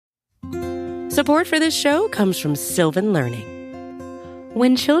Support for this show comes from Sylvan Learning.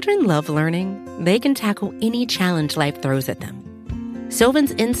 When children love learning, they can tackle any challenge life throws at them.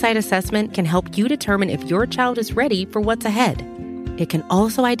 Sylvan's Insight Assessment can help you determine if your child is ready for what's ahead. It can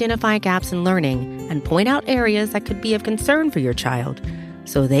also identify gaps in learning and point out areas that could be of concern for your child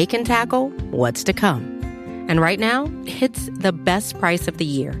so they can tackle what's to come. And right now, it's the best price of the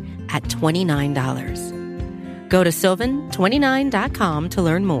year at $29. Go to sylvan29.com to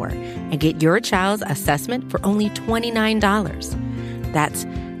learn more and get your child's assessment for only $29. That's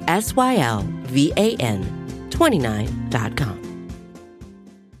SYLVAN 29.com.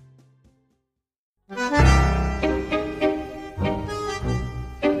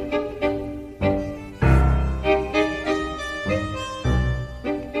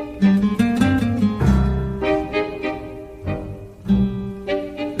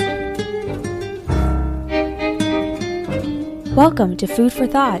 Welcome to Food for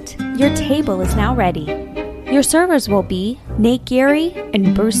Thought. Your table is now ready. Your servers will be Nate Geary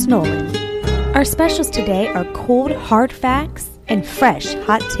and Bruce Nolan. Our specials today are cold hard facts and fresh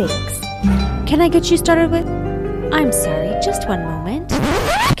hot takes. Can I get you started with... I'm sorry, just one moment.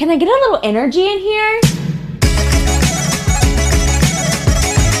 Can I get a little energy in here?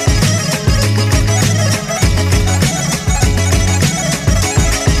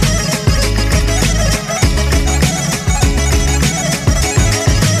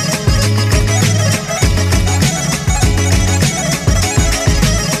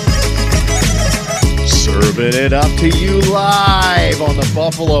 Serving it up to you live on the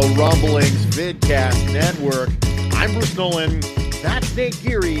Buffalo Rumblings Vidcast Network. I'm Bruce Nolan, that's Nate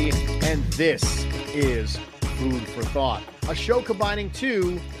Geary, and this is Food for Thought, a show combining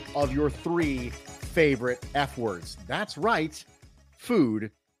two of your three favorite F words. That's right,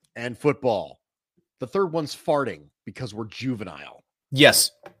 food and football. The third one's farting because we're juvenile.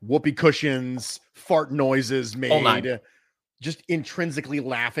 Yes. Whoopee cushions, fart noises made. All nine. Just intrinsically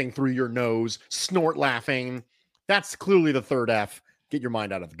laughing through your nose, snort laughing. That's clearly the third F. Get your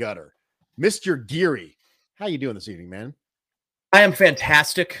mind out of the gutter. Mr. Geary, how you doing this evening, man? I am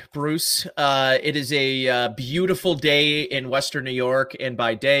fantastic, Bruce. It is a beautiful day in Western New York, and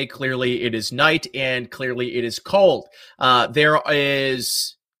by day, clearly it is night, and clearly it is cold. There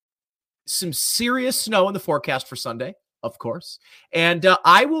is some serious snow in the forecast for Sunday, of course, and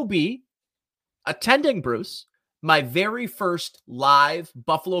I will be attending, Bruce, my very first live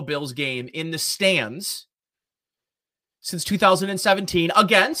Buffalo Bills game in the stands since 2017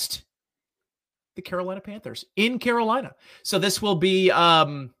 against the Carolina Panthers in Carolina. So this will be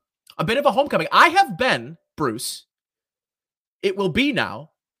a bit of a homecoming. I have been, Bruce, it will be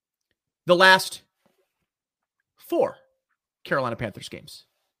now the last 4 Carolina Panthers games.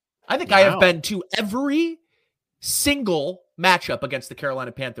 I think I have been to every single matchup against the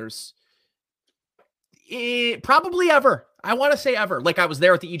Carolina Panthers probably ever. I want to say ever. Like I was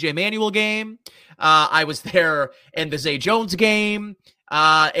there at the EJ Manuel game. I was there in the Zay Jones game.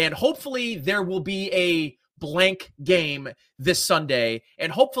 And hopefully there will be a blank game this Sunday.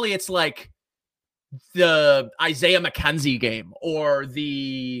 And hopefully it's like the Isaiah McKenzie game or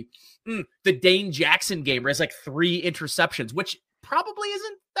the Dane Jackson game where it's like 3 interceptions, which probably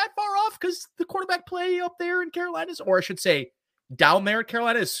isn't that far off because the quarterback play up there in Carolina is, or I should say down there in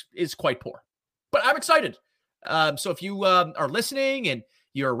Carolina is quite poor. But I'm excited. So if you are listening and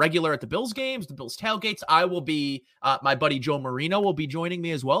you're a regular at the Bills games, the Bills tailgates, I will be, my buddy Joe Marino will be joining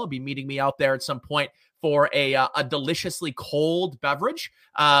me as well. He'll be meeting me out there at some point for a deliciously cold beverage.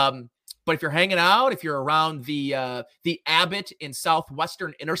 But if you're hanging out, if you're around the Abbott in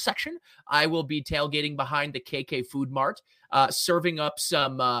Southwestern intersection, I will be tailgating behind the KK Food Mart, serving up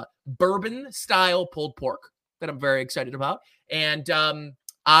some bourbon-style pulled pork that I'm very excited about. And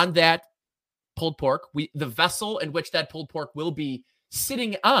on that pulled pork, the vessel in which that pulled pork will be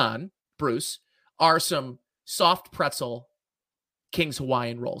sitting on, Bruce, are some soft pretzel King's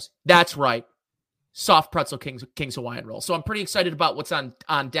Hawaiian rolls. That's right. Soft pretzel King's Hawaiian rolls. So I'm pretty excited about what's on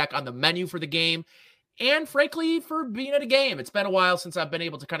deck on the menu for the game. And frankly, for being at a game, it's been a while since I've been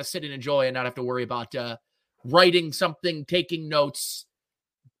able to kind of sit and enjoy and not have to worry about writing something, taking notes,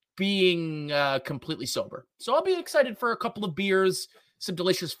 being completely sober. So I'll be excited for a couple of beers, some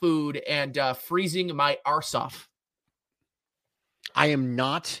delicious food, and freezing my arse off. I am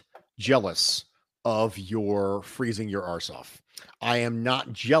not jealous of your freezing your arse off. I am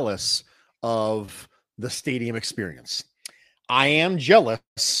not jealous of the stadium experience. I am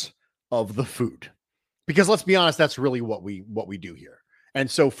jealous of the food. Because let's be honest, that's really what we do here.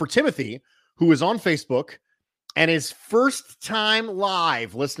 And so for Timothy, who is on Facebook and is first time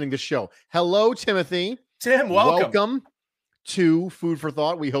live listening to the show. Hello, Timothy. Tim, welcome. Welcome to Food for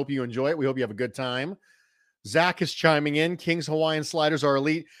Thought. We hope you enjoy it. We hope you have a good time. Zach is chiming in. King's Hawaiian sliders are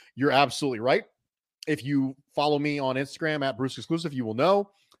elite. You're absolutely right. If you follow me on Instagram at Bruce Exclusive, you will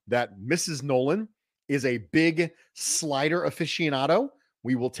know that Mrs. Nolan is a big slider aficionado.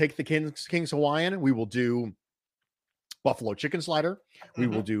 We will take the King's Hawaiian. We will do buffalo chicken slider. We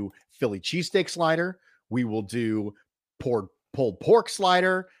will do Philly cheesesteak slider. We will do pulled pork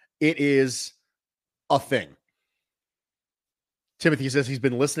slider. It is a thing. Timothy says he's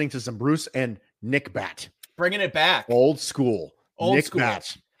been listening to some Bruce and Nick Bat. Bringing it back. Old school. Nick school.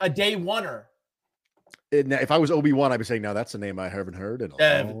 Bat. A day oneer. If I was Obi-Wan, I'd be saying, now that's a name I haven't heard in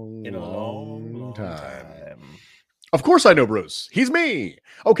a long time. Of course I know Bruce. He's me.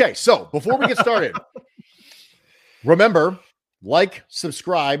 Okay, so before we get started, remember, like,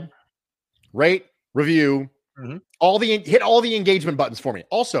 subscribe, rate, review, hit all the engagement buttons for me.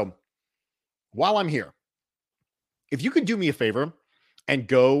 Also, while I'm here, if you could do me a favor and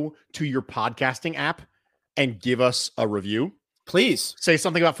go to your podcasting app and give us a review. Please. Say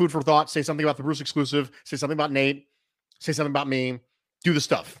something about Food for Thought. Say something about the Bruce Exclusive. Say something about Nate. Say something about me. Do the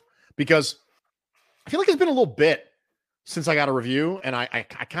stuff. Because I feel like it's been a little bit since I got a review, and I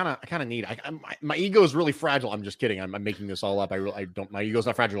kind of need. My ego is really fragile. I'm just kidding. I'm making this all up. I don't. My ego's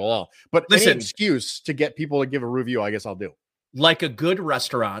not fragile at all. But listen, any excuse to get people to give a review, I guess I'll do. Like a good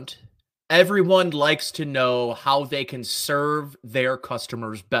restaurant, everyone likes to know how they can serve their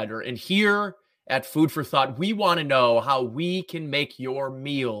customers better. And here at Food for Thought, we want to know how we can make your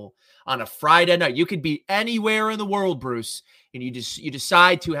meal on a Friday night. You could be anywhere in the world, Bruce, and you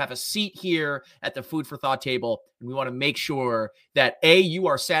decide to have a seat here at the Food for Thought table, and we want to make sure that A, you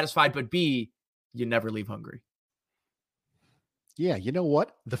are satisfied, but B, you never leave hungry. Yeah, you know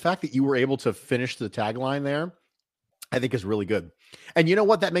what? The fact that you were able to finish the tagline there, I think is really good. And you know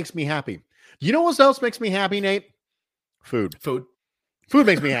what? That makes me happy. You know what else makes me happy, Nate? Food. Food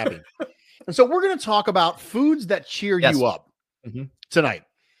makes me happy. And so we're going to talk about foods that cheer you up tonight.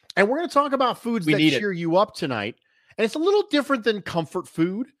 And we're going to talk about foods that cheer you up tonight. And it's a little different than comfort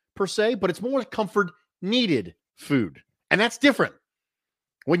food per se, but it's more comfort needed food. And that's different.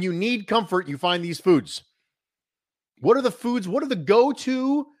 When you need comfort, you find these foods. What are the foods? What are the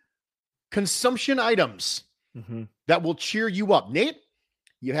go-to consumption items that will cheer you up? Nate,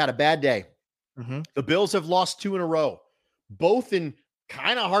 you had a bad day. The Bills have lost 2 in a row, both in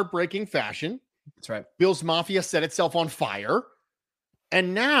kind of heartbreaking fashion. That's right. Bills Mafia set itself on fire.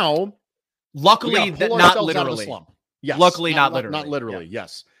 And now, luckily, not literally. Yes, luckily, not literally. Not literally,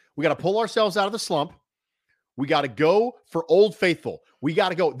 yes. We got to pull ourselves out of the slump. We got to go for Old Faithful. We got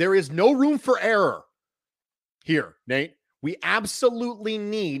to go. There is no room for error here, Nate. We absolutely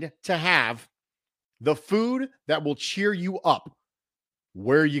need to have the food that will cheer you up.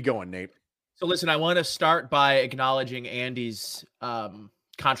 Where are you going, Nate? So listen, I want to start by acknowledging Andy's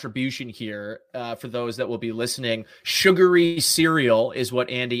contribution here for those that will be listening. Sugary cereal is what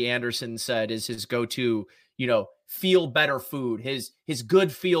Andy Anderson said is his go-to, feel better food, his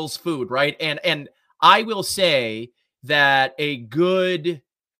good feels food, right? And I will say that a good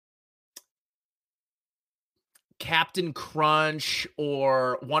Captain Crunch,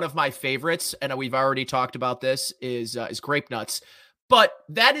 or one of my favorites, and we've already talked about this, is Grape Nuts. But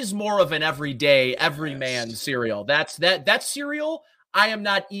that is more of an everyday, everyman cereal. That cereal I am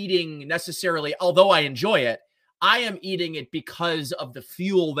not eating necessarily, although I enjoy it. I am eating it because of the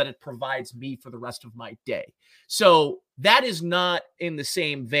fuel that it provides me for the rest of my day. So that is not in the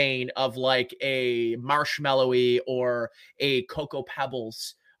same vein of like a Marshmallowy or a Cocoa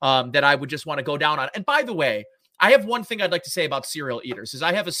Pebbles that I would just want to go down on. And by the way, I have one thing I'd like to say about cereal eaters is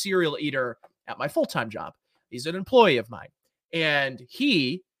I have a cereal eater at my full-time job. He's an employee of mine. And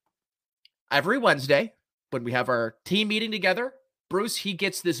he, every Wednesday, when we have our team meeting together, Bruce, he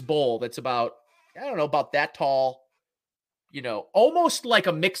gets this bowl that's about, I don't know, about that tall, almost like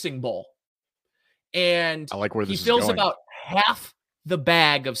a mixing bowl. And I like where this he fills is going. About half the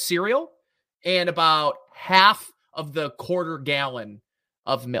bag of cereal and about half of the quarter gallon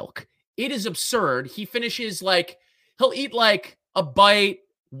of milk. It is absurd. He finishes he'll eat like a bite,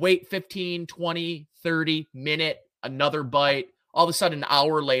 wait 15, 20, 30 minute, another bite. All of a sudden, an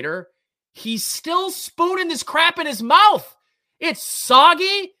hour later, he's still spooning this crap in his mouth. It's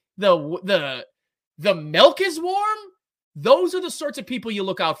soggy. The milk is warm. Those are the sorts of people you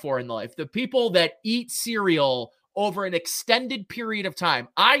look out for in life. The people that eat cereal over an extended period of time.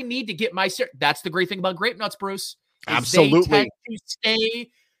 I need to get my cereal. That's the great thing about Grape Nuts, Bruce. Absolutely. They tend to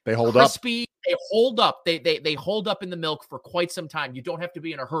stay They hold crispy. up. They hold up. They hold up in the milk for quite some time. You don't have to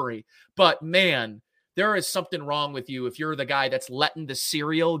be in a hurry. But man, there is something wrong with you if you're the guy that's letting the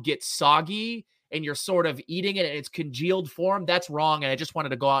cereal get soggy and you're sort of eating it in its congealed form, that's wrong. And I just wanted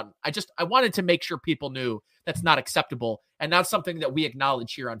to go out. I wanted to make sure people knew that's not acceptable and not something that we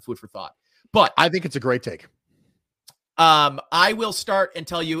acknowledge here on Food for Thought. But I think it's a great take. I will start and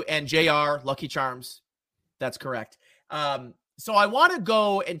tell you, and JR, Lucky Charms, that's correct. So I want to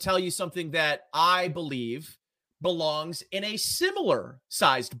go and tell you something that I believe belongs in a similar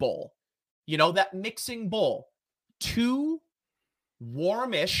sized bowl. You know, that mixing bowl. 2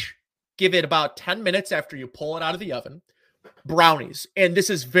 warmish, give it about 10 minutes after you pull it out of the oven, brownies. And this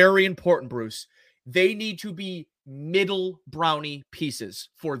is very important, Bruce. They need to be middle brownie pieces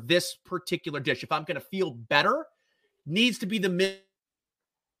for this particular dish. If I'm going to feel better, needs to be the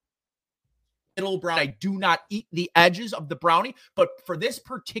middle brownie. I do not eat the edges of the brownie, but for this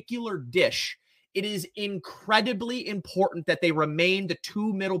particular dish, it is incredibly important that they remain the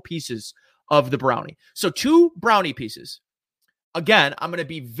 2 middle pieces of the brownie. So 2 brownie pieces. Again, I'm going to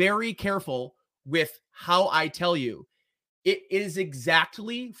be very careful with how I tell you. It is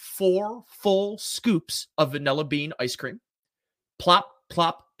exactly 4 full scoops of vanilla bean ice cream. Plop,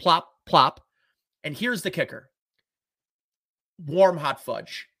 plop, plop, plop. And here's the kicker. Warm hot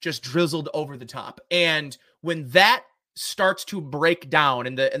fudge just drizzled over the top. And when that starts to break down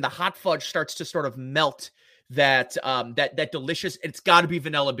and the hot fudge starts to sort of melt that delicious, it's got to be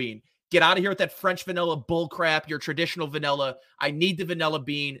vanilla bean. Get out of here with that French vanilla bull crap, your traditional vanilla. I need the vanilla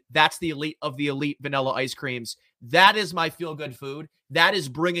bean. That's the elite of the elite vanilla ice creams. That is my feel-good food. That is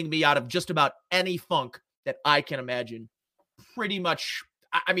bringing me out of just about any funk that I can imagine. Pretty much,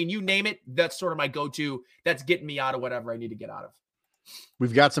 I mean, you name it, that's sort of my go-to. That's getting me out of whatever I need to get out of.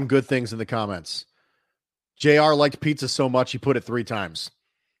 We've got some good things in the comments. JR liked pizza so much, he put it 3 times.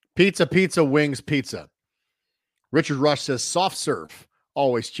 Pizza, pizza, wings, pizza. Richard Rush says soft serve.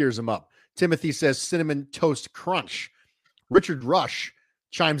 Always cheers him up. Timothy says cinnamon toast crunch. Richard Rush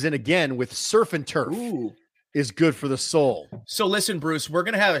chimes in again with surf and turf. Ooh. Is good for the soul. So listen, Bruce, we're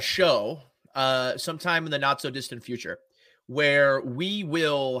going to have a show sometime in the not so distant future where we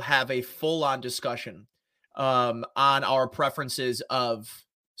will have a full-on discussion on our preferences of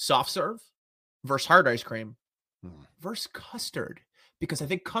soft serve versus hard ice cream versus custard. Because I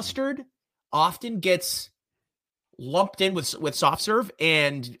think custard often gets lumped in with soft serve,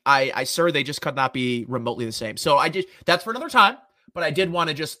 and I sir, they just could not be remotely the same. So that's for another time, but I did want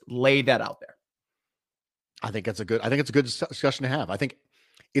to just lay that out there. I think it's a good discussion to have. I think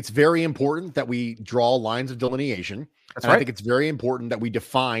it's very important that we draw lines of delineation. That's right. I think it's very important that we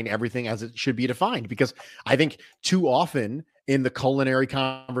define everything as it should be defined, because I think too often in the culinary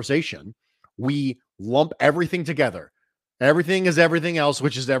conversation, we lump everything together. Everything is everything else,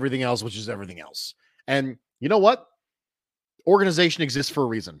 which is everything else, which is everything else. And you know what? Organization exists for a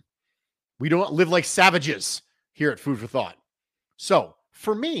reason. We don't live like savages here at Food for Thought. So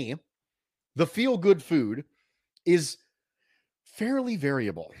for me, the feel-good food is fairly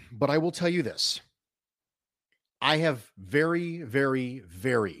variable, but I will tell you this. I have very, very,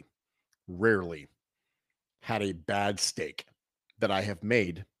 very rarely had a bad steak that I have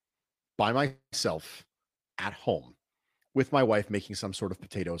made by myself at home with my wife making some sort of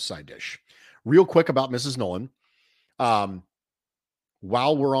potato side dish. Real quick about Mrs. Nolan.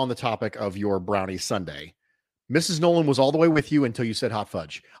 While we're on the topic of your brownie sundae, Mrs. Nolan was all the way with you until you said hot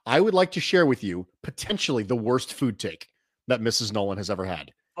fudge. I would like to share with you potentially the worst food take that Mrs. Nolan has ever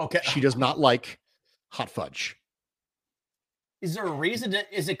had. Okay. She does not like hot fudge. Is there a reason?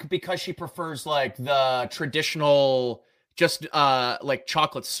 Is it because she prefers like the traditional, just like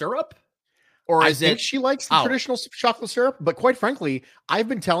chocolate syrup? Or I think she likes the traditional chocolate syrup, but quite frankly, I've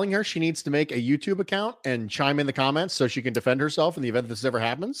been telling her she needs to make a YouTube account and chime in the comments so she can defend herself in the event this ever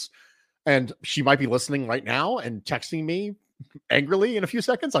happens. And she might be listening right now and texting me angrily in a few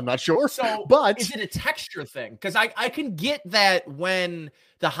seconds. I'm not sure. So, but is it a texture thing? Because I can get that when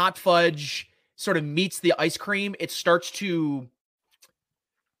the hot fudge sort of meets the ice cream, it starts to.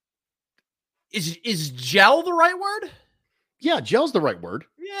 Is gel the right word? Yeah, gel's the right word.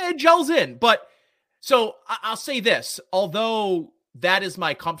 Yeah, it gels in. But so I'll say this, although that is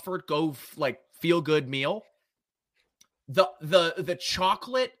my comfort feel good meal, the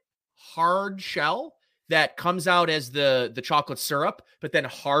chocolate hard shell that comes out as the chocolate syrup, but then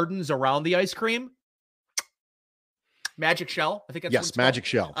hardens around the ice cream. Magic shell. I think that's yes, magic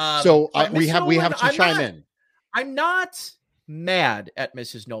called. shell. So we have to chime in. I'm not mad at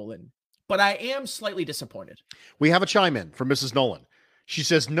Mrs. Nolan, but I am slightly disappointed. We have a chime in from Mrs. Nolan. She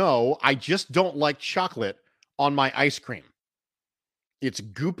says, no, I just don't like chocolate on my ice cream. It's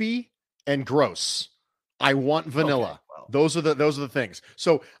goopy and gross. I want vanilla. Okay, well. those are the things.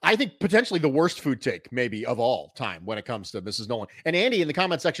 So I think potentially the worst food take maybe of all time when it comes to Mrs. Nolan. And Andy in the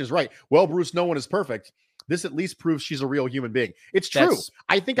comment section is right. Well, Bruce, no one is perfect. This at least proves she's a real human being. It's true.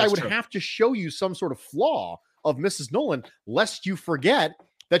 I think I would have to show you some sort of flaw of Mrs. Nolan, lest you forget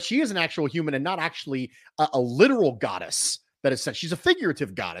that she is an actual human and not actually a literal goddess that is sent. She's a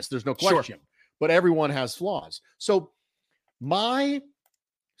figurative goddess. There's no question. Sure. But everyone has flaws. So my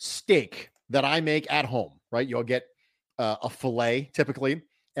steak that I make at home, right? You'll get a filet typically,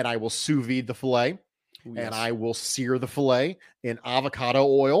 and I will sous vide the filet. Ooh, yes. And I will sear the filet in avocado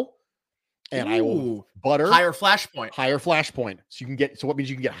oil, and I will butter. Higher flash point. So what means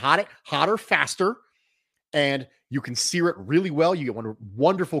you can get hotter, faster, and you can sear it really well. You get one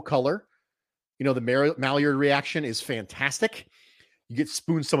wonderful color. You know, the Maillard reaction is fantastic. You get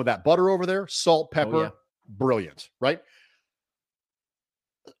spoon some of that butter over there, salt, pepper, brilliant, right?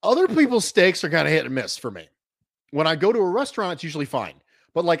 Other people's steaks are kind of hit and miss for me. When I go to a restaurant, it's usually fine.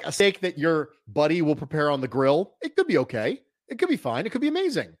 But like a steak that your buddy will prepare on the grill, it could be okay. It could be fine. It could be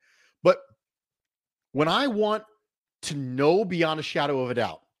amazing. But when I want to know beyond a shadow of a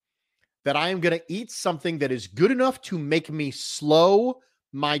doubt that I am going to eat something that is good enough to make me slow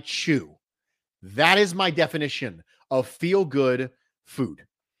my chew, that is my definition of feel-good food.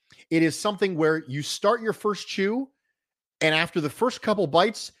 It is something where you start your first chew, and after the first couple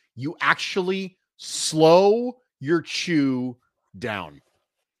bites, you actually slow your chew down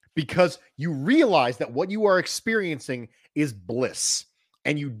because you realize that what you are experiencing is bliss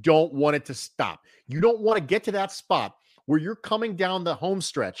and you don't want it to stop. You don't want to get to that spot where you're coming down the home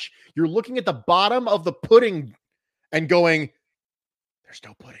stretch. You're looking at the bottom of the pudding and going, there's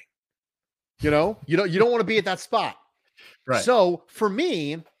no pudding. You don't want to be at that spot. Right. So for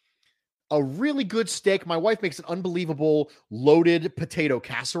me, a really good steak, my wife makes an unbelievable loaded potato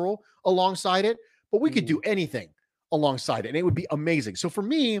casserole alongside it, but we could do anything alongside it and it would be amazing. So for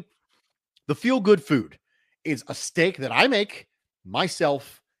me, the feel-good food is a steak that I make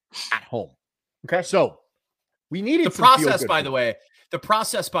myself at home. Okay. So we needed the process, by the way. The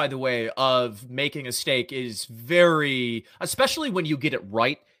process, by the way, of making a steak is very, especially when you get it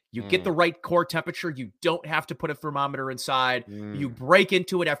right. You get the right core temperature. You don't have to put a thermometer inside. You break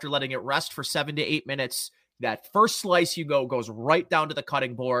into it after letting it rest for 7 to 8 minutes. That first slice goes right down to the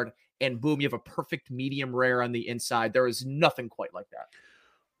cutting board, and boom, you have a perfect medium rare on the inside. There is nothing quite like that.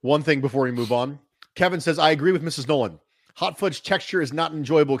 One thing before we move on. Kevin says, I agree with Mrs. Nolan. Hot fudge texture is not an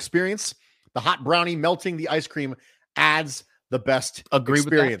enjoyable experience. The hot brownie melting the ice cream adds the best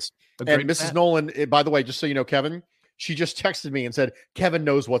experience. And Mrs. Nolan, by the way, just so you know, Kevin, she just texted me and said, Kevin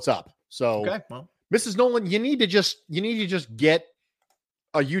knows what's up. So, Mrs. Nolan, you need to just get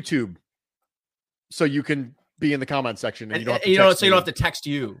a YouTube so you can be in the comment section and you don't have to text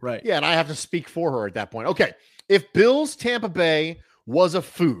you. Right. Yeah. And I have to speak for her at that point. Okay. If Bill's Tampa Bay was a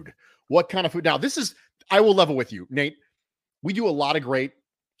food, what kind of food? Now, I will level with you, Nate. We do a lot of great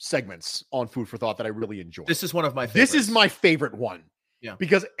segments on Food for Thought that I really enjoy. This is one of my favorites. This is my favorite one. Yeah.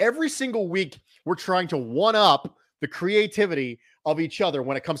 Because every single week we're trying to one up the creativity of each other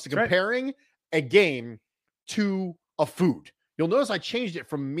when it comes to comparing a game to a food. You'll notice I changed it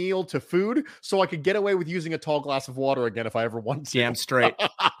from meal to food so I could get away with using a tall glass of water again if I ever want to. Damn straight.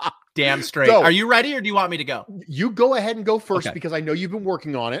 Damn straight. So, are you ready or do you want me to go? You go ahead and go first because I know you've been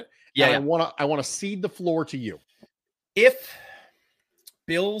working on it. Yeah. I want to cede the floor to you. If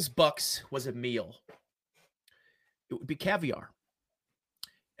Bill's Bucks was a meal, it would be caviar.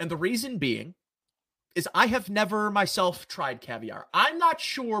 And the reason being is I have never myself tried caviar. I'm not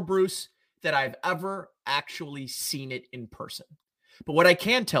sure, Bruce, that I've ever actually seen it in person. But what I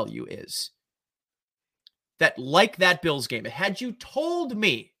can tell you is that like that Bills game, had you told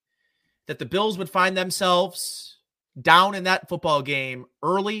me that the Bills would find themselves down in that football game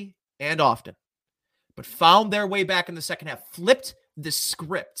early and often, but found their way back in the second half, flipped the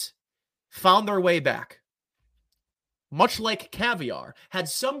script, found their way back, much like caviar, had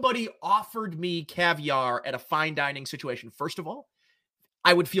somebody offered me caviar at a fine dining situation, first of all,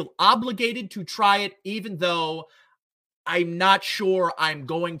 I would feel obligated to try it, even though I'm not sure I'm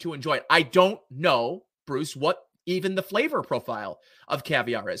going to enjoy it. I don't know, Bruce, what even the flavor profile of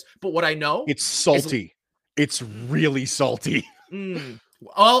caviar is. But what I know... It's salty. It's really salty.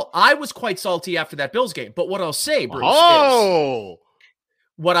 Well, I was quite salty after that Bills game. But what I'll say, Bruce,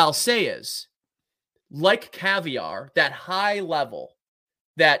 is... like caviar, that high level,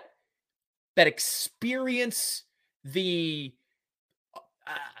 that experience, the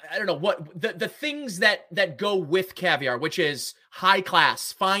I don't know what the things that go with caviar, which is high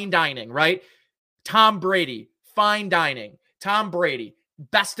class, fine dining, right? Tom Brady, fine dining. Tom Brady,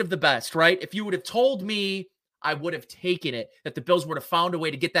 best of the best, right? If you would have told me I would have taken it, that the Bills would have found a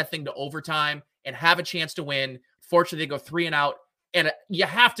way to get that thing to overtime and have a chance to win. Fortunately, they go 3 and out. And you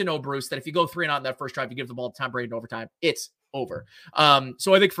have to know, Bruce, that if you go 3 and out in that first drive, you give the ball to Tom Brady in overtime, it's over.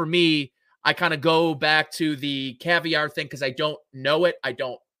 So I think for me, I kind of go back to the caviar thing because I don't know it. I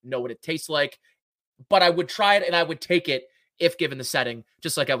don't know what it tastes like. But I would try it and I would take it if given the setting,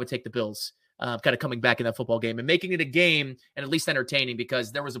 just like I would take the Bills. Kind of coming back in that football game and making it a game and at least entertaining,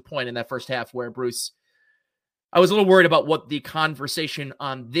 because there was a point in that first half where, Bruce, I was a little worried about what the conversation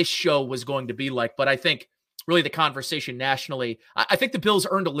on this show was going to be like. But I think really the conversation nationally, I think the Bills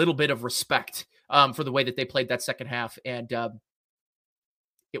earned a little bit of respect for the way that they played that second half. And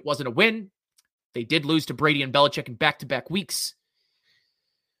it wasn't a win. They did lose to Brady and Belichick in back-to-back weeks.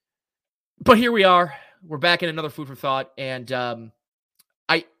 But here we are. We're back in another food for thought. And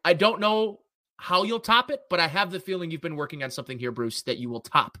I don't know how you'll top it, but I have the feeling you've been working on something here, Bruce, that you will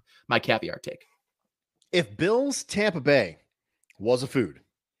top my caviar take. If Bills Tampa Bay was a food,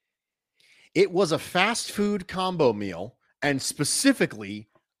 it was a fast food combo meal, and specifically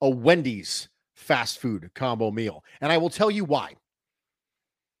a Wendy's fast food combo meal. And I will tell you why.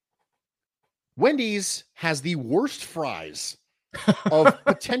 Wendy's has the worst fries of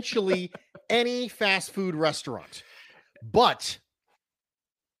potentially any fast food restaurant. But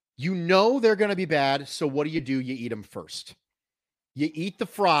you know they're going to be bad, so what do? You eat them first. You eat the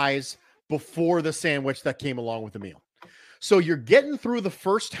fries before the sandwich that came along with the meal. So you're getting through the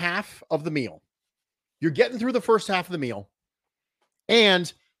first half of the meal.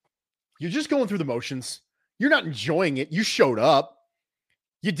 And you're just going through the motions. You're not enjoying it. You showed up.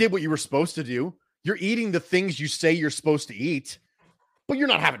 You did what you were supposed to do. You're eating the things you say you're supposed to eat, but you're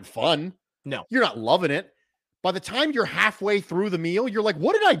not having fun. No. You're not loving it. By the time you're halfway through the meal, you're like,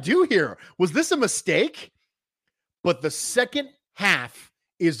 what did I do here? Was this a mistake? But the second half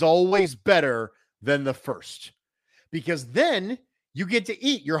is always better than the first, because then you get to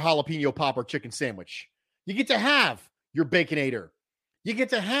eat your jalapeno popper chicken sandwich. You get to have your Baconator. You get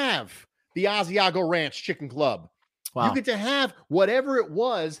to have the Asiago Ranch Chicken Club. Wow. You get to have whatever it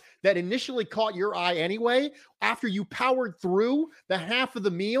was that initially caught your eye anyway, after you powered through the half of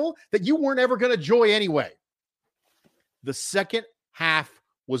the meal that you weren't ever going to enjoy anyway. The second half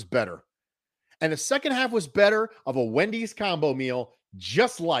was better. And the second half was better of a Wendy's combo meal,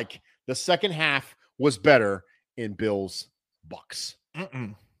 just like the second half was better in Bills Bucks.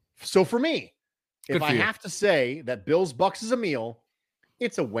 So for me, if I have to say that Bills Bucks is a meal,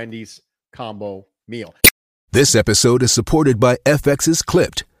 it's a Wendy's combo meal. This episode is supported by FX's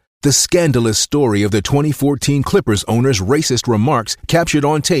Clipped, the scandalous story of the 2014 Clippers owner's racist remarks captured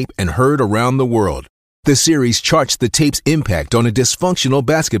on tape and heard around the world. The series charts the tape's impact on a dysfunctional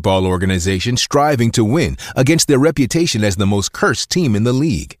basketball organization striving to win against their reputation as the most cursed team in the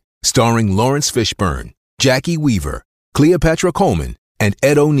league. Starring Lawrence Fishburne, Jackie Weaver, Cleopatra Coleman, and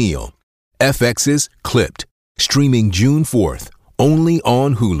Ed O'Neill. FX's Clipped, streaming June 4th, only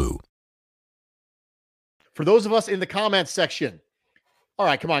on Hulu. For those of us in the comments section, all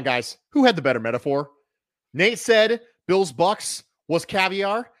right, come on, guys. Who had the better metaphor? Nate said Bills Bucks was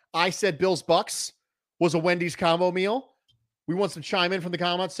caviar. I said Bills Bucks was a Wendy's combo meal. We want some chime in from the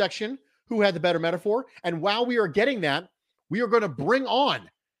comments section. Who had the better metaphor? And while we are getting that, we are going to bring on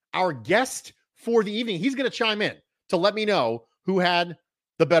our guest for the evening. He's going to chime in to let me know who had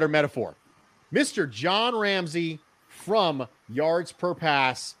the better metaphor. Mr. John Ramsey from Yards Per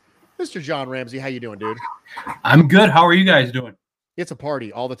Pass. Mr. John Ramsey, how you doing, dude? I'm good. How are you guys doing? It's a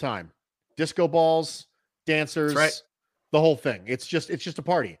party all the time. Disco balls, dancers, right. The whole thing. It's just a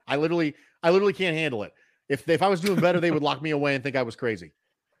party. I literally can't handle it. If I was doing better, they would lock me away and think I was crazy.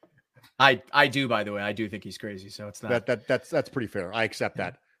 I do, by the way. I do think he's crazy, so it's not. That's pretty fair. I accept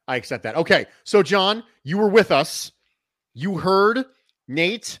that. Okay, so John, you were with us. You heard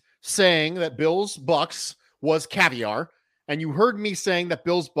Nate saying that Bills Bucks was caviar, and you heard me saying that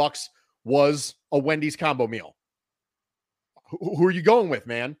Bills Bucks was a Wendy's combo meal. Who are you going with,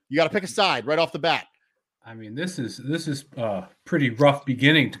 man? You got to pick a side right off the bat. I mean, this is pretty rough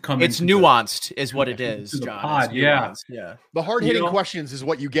beginning to come. It's nuanced, is what it is, John. Pod, yeah. The hard-hitting questions is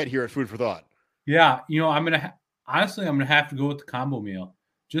what you get here at Food for Thought. Yeah, I'm gonna have to go with the combo meal,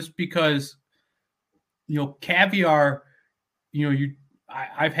 just because, caviar.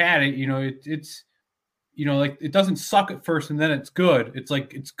 I've had it. It's like it doesn't suck at first and then it's good. It's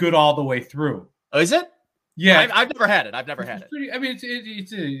like it's good all the way through. Oh, is it? Yeah, I've never had it.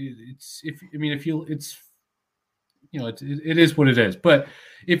 It is what it is. But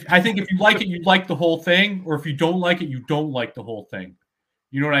I think if you like it, you like the whole thing, or if you don't like it, you don't like the whole thing.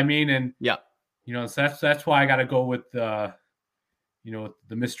 You know what I mean? And yeah, so that's why I got to go with the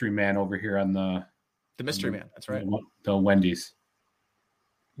mystery man over here on the The mystery man. That's right. The Wendy's.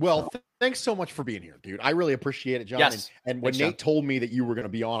 Well, thanks so much for being here, dude. I really appreciate it, John. Yes. And when Thanks, Nate John. told me that you were going to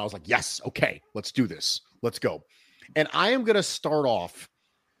be on, I was like, yes, okay, let's do this. Let's go. And I am going to start off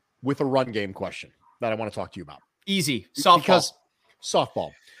with a run game question that I want to talk to you about. Easy. Softball. Because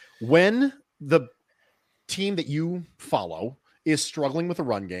softball. When the team that you follow is struggling with a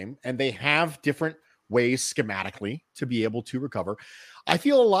run game and they have different ways schematically to be able to recover, I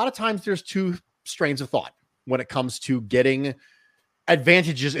feel a lot of times there's two strains of thought when it comes to getting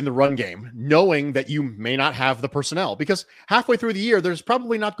advantages in the run game, knowing that you may not have the personnel, because halfway through the year, there's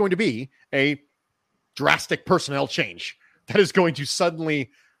probably not going to be a drastic personnel change that is going to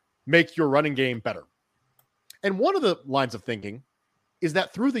suddenly make your running game better. And one of the lines of thinking is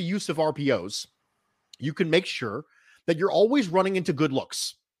that through the use of RPOs, you can make sure that you're always running into good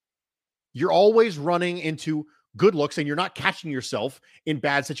looks. You're always running into good looks and you're not catching yourself in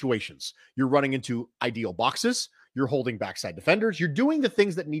bad situations. You're running into ideal boxes. You're holding backside defenders. You're doing the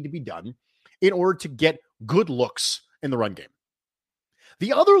things that need to be done in order to get good looks in the run game.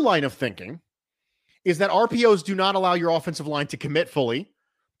 The other line of thinking is that RPOs do not allow your offensive line to commit fully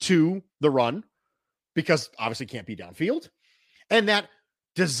to the run because obviously can't be downfield, and that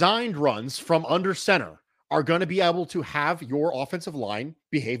designed runs from under center are going to be able to have your offensive line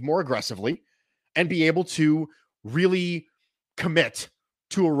behave more aggressively and be able to really commit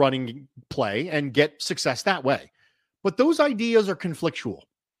to a running play and get success that way. But those ideas are conflictual.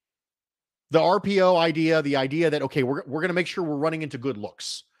 The RPO idea, the idea that, okay, we're going to make sure we're running into good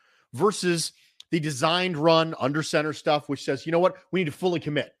looks versus the designed run under center stuff, which says, you know what, we need to fully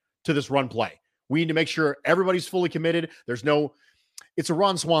commit to this run play. We need to make sure everybody's fully committed. It's a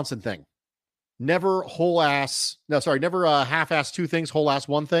Ron Swanson thing. Never half-ass two things, whole-ass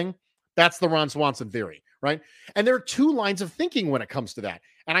one thing. That's the Ron Swanson theory, right? And there are two lines of thinking when it comes to that.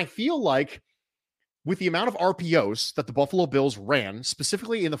 And I feel like with the amount of RPOs that the Buffalo Bills ran,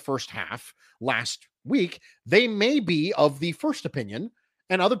 specifically in the first half last week, they may be of the first opinion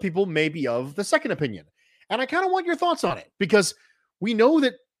and other people may be of the second opinion. And I kind of want your thoughts on it because we know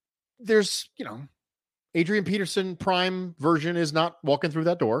that there's, Adrian Peterson prime version is not walking through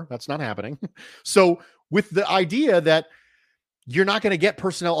that door. That's not happening. So with the idea that you're not going to get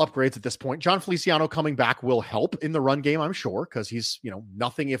personnel upgrades at this point, John Feliciano coming back will help in the run game, I'm sure, because he's,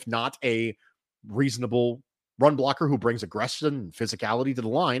 nothing if not a reasonable run blocker who brings aggression and physicality to the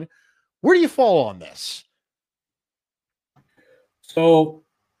line. Where do you fall on this? So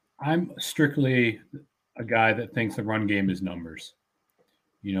I'm strictly a guy that thinks the run game is numbers.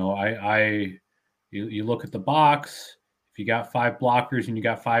 You look at the box. If you got 5 blockers and you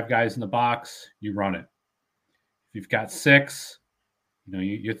got 5 guys in the box, you run it. If you've got 6,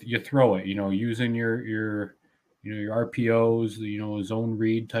 you throw it. Using your RPOs, zone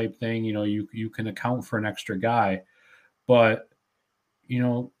read type thing. You can account for an extra guy, but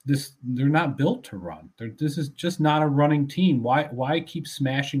they're not built to run. This is just not a running team. Why keep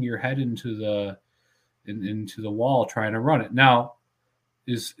smashing your head into the wall trying to run it? Now,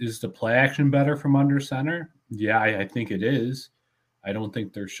 is the play action better from under center? Yeah, I think it is. I don't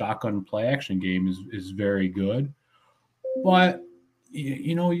think their shotgun play action game is very good, but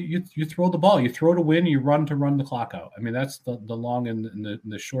you throw the ball, you throw to win, you run to run the clock out. I mean, that's the long and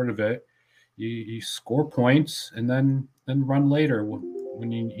the short of it. You score points and then run later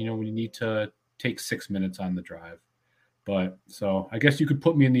when you need to take 6 minutes on the drive. But so I guess you could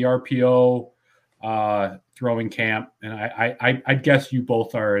put me in the RPO throwing camp, and I guess you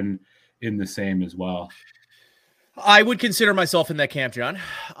both are in the same as well. I would consider myself in that camp, John.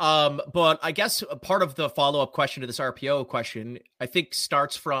 But I guess a part of the follow-up question to this RPO question, I think,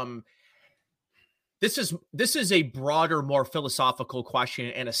 starts from this is a broader, more philosophical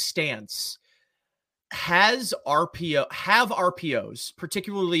question and a stance. Have RPOs,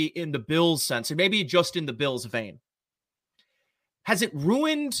 particularly in the Bills sense, and maybe just in the Bills vein, has it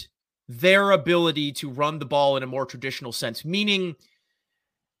ruined their ability to run the ball in a more traditional sense? Meaning,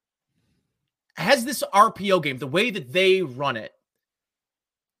 has this RPO game, the way that they run it,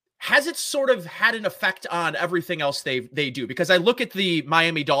 has it sort of had an effect on everything else they do? Because I look at the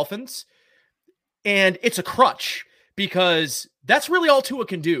Miami Dolphins, and it's a crutch because that's really all Tua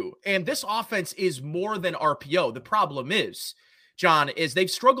can do. And this offense is more than RPO. The problem is, John, is they've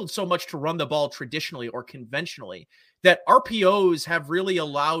struggled so much to run the ball traditionally or conventionally that RPOs have really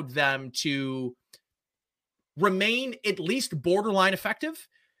allowed them to remain at least borderline effective,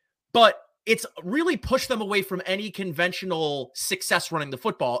 but it's really pushed them away from any conventional success running the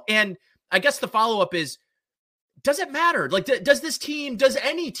football. And I guess the follow-up is, does it matter? Like, does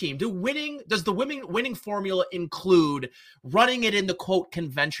any team, does the winning formula include running it in the quote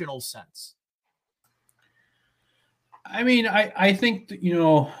conventional sense? I mean, I think that,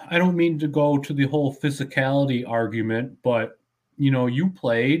 I don't mean to go to the whole physicality argument, but, you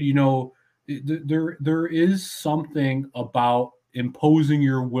played, there is something about imposing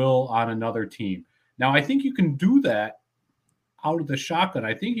your will on another team. Now, I think you can do that out of the shotgun.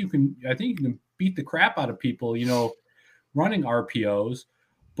 I think you can beat the crap out of people, running RPOs,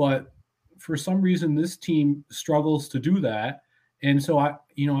 but for some reason this team struggles to do that. And so I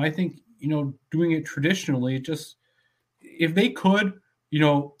think, doing it traditionally, just if they could,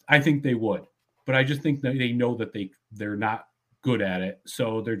 I think they would. But I just think that they know that they're not good at it.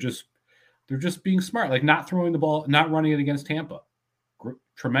 So they're just being smart, like not throwing the ball, not running it against Tampa.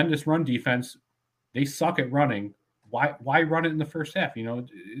 Tremendous run defense. They suck at running. Why run it in the first half?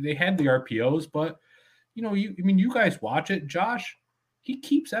 They had the RPOs, but you guys watch it. Josh, he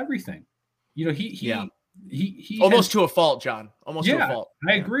keeps everything. He almost to a fault, John. Almost to a fault.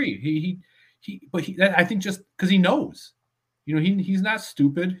 I agree. I think just because he knows, he's not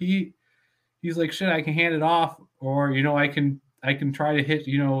stupid. He's like, shit, I can hand it off, or I can try to hit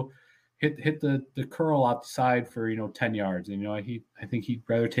the curl outside for 10 yards. And I think he'd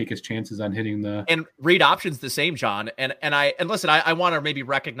rather take his chances on hitting the and read options the same, John. And listen, I want to maybe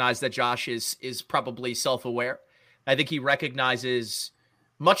recognize that Josh is probably self-aware. I think he recognizes,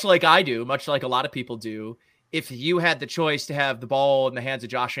 much like I do, much like a lot of people do, if you had the choice to have the ball in the hands of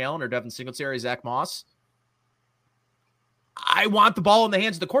Josh Allen or Devin Singletary, Zach Moss, I want the ball in the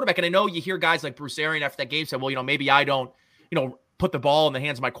hands of the quarterback. And I know you hear guys like Bruce Arians after that game say, well, maybe I don't, put the ball in the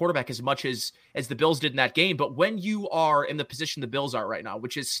hands of my quarterback as much as the Bills did in that game. But when you are in the position the Bills are right now,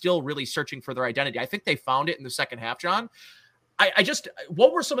 which is still really searching for their identity, I think they found it in the second half, John.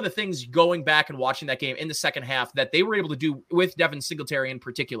 What were some of the things going back and watching that game in the second half that they were able to do with Devin Singletary in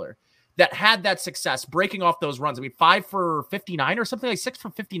particular that had that success breaking off those runs? I mean, 5 for 59 or something, like 6 for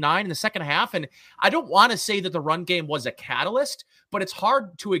 59 in the second half. And I don't want to say that the run game was a catalyst, but it's hard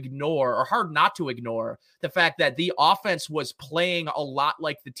not to ignore the fact that the offense was playing a lot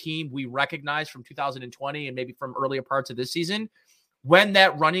like the team we recognized from 2020 and maybe from earlier parts of this season, when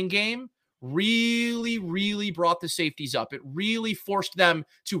that running game really, really brought the safeties up. It really forced them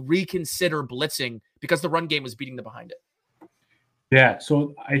to reconsider blitzing because the run game was beating them behind it. Yeah,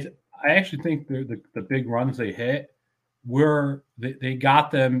 so I actually think the big runs they hit were they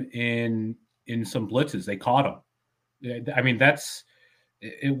got them in some blitzes. They caught them. I mean,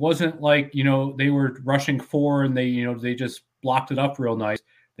 it wasn't like they were rushing 4 and they just blocked it up real nice.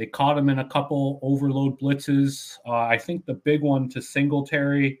 They caught them in a couple overload blitzes. I think the big one to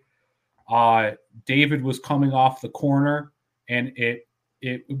Singletary, David was coming off the corner and it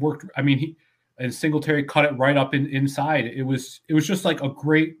worked. I mean, and Singletary cut it right up inside. It was just like a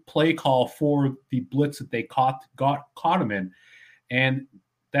great play call for the blitz that they caught him in. And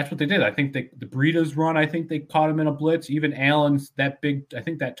that's what they did. I think the Breida's run, I think they caught him in a blitz. Even Allen's that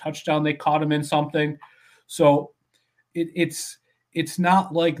touchdown, they caught him in something. So it's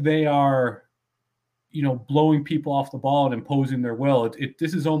not like they are, blowing people off the ball and imposing their will.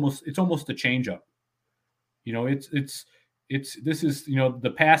 It's almost a changeup. This is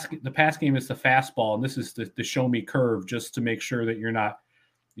the pass game is the fastball, and this is the show me curve, just to make sure that you're not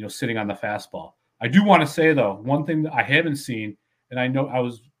sitting on the fastball. I do want to say though, one thing that I haven't seen, and I know I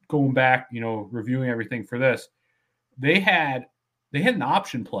was going back reviewing everything for this, they had an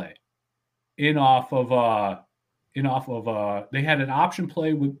option play they had an option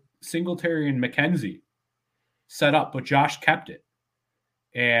play with Singletary and McKenzie set up, but Josh kept it,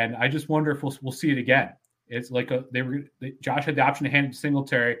 and I just wonder if we'll see it again. It's like Josh had the option to hand it to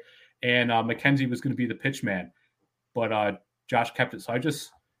Singletary, and McKenzie was going to be the pitch man, but Josh kept it. So I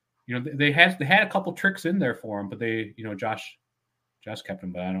just, they had a couple tricks in there for him, but they, Josh kept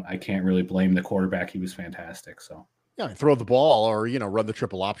him. But I can't really blame the quarterback. He was fantastic. So yeah, throw the ball or run the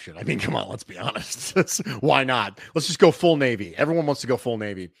triple option. I mean, come on, let's be honest. Why not? Let's just go full Navy. Everyone wants to go full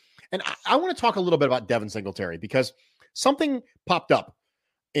Navy, and I want to talk a little bit about Devin Singletary because something popped up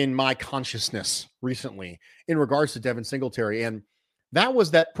in my consciousness recently in regards to Devin Singletary. And that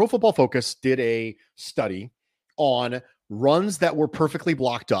was that Pro Football Focus did a study on runs that were perfectly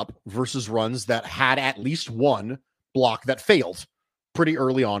blocked up versus runs that had at least one block that failed pretty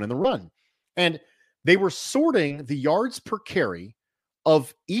early on in the run. And they were sorting the yards per carry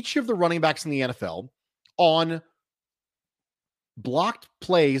of each of the running backs in the NFL on blocked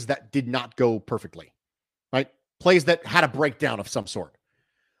plays that did not go perfectly, right? Plays that had a breakdown of some sort.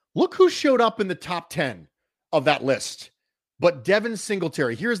 Look who showed up in the top 10 of that list. But Devin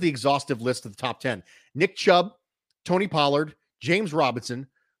Singletary, here's the exhaustive list of the top 10. Nick Chubb, Tony Pollard, James Robinson,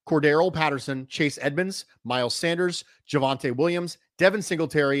 Cordero Patterson, Chase Edmonds, Miles Sanders, Javonte Williams, Devin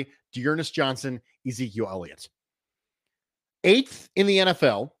Singletary, Dearness Johnson, Ezekiel Elliott. 8th in the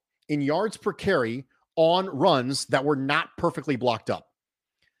NFL in yards per carry on runs that were not perfectly blocked up.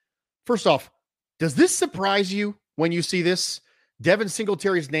 First off, does this surprise you when you see this? Devin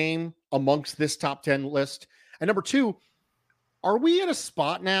Singletary's name amongst this top 10 list? And number two, are we at a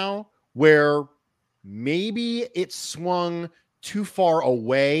spot now where maybe it swung too far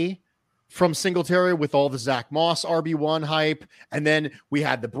away from Singletary with all the Zach Moss RB1 hype, and then we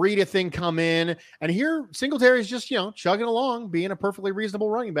had the Breida thing come in, and here Singletary's just, chugging along, being a perfectly reasonable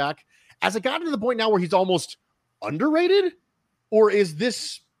running back. Has it gotten to the point now where he's almost underrated? Or is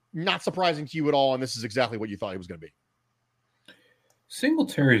this not surprising to you at all, and this is exactly what you thought he was going to be?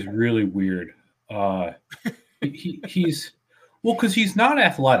 Singletary is really weird. He's because he's not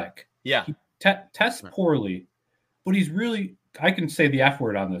athletic. Yeah. He tests poorly, but he's really, I can say the F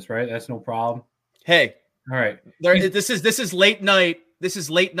word on this, right? That's no problem. Hey. All right. This is late night. This is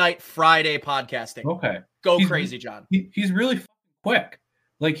late night Friday podcasting. Okay. Go crazy, John. He's really quick.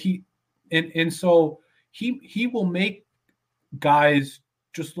 Like so he will make guys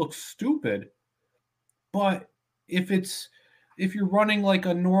just look stupid. But if you're running like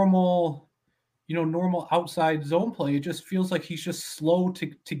a normal outside zone play, it just feels like he's just slow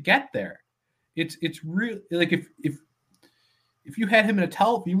to get there. It's real. Like if you had him in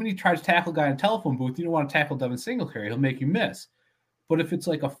when he tries to tackle a guy in a telephone booth, you don't want to tackle Devin Singletary. He'll make you miss. But if it's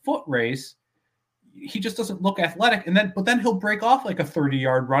like a foot race, he just doesn't look athletic. But then he'll break off like a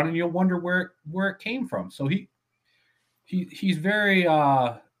 30-yard run, and you'll wonder where it came from. So he's very.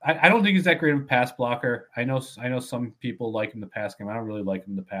 I don't think he's that great of a pass blocker. I know some people like him in the pass game. I don't really like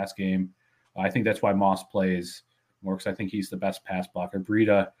him in the pass game. I think that's why Moss plays more, because I think he's the best pass blocker.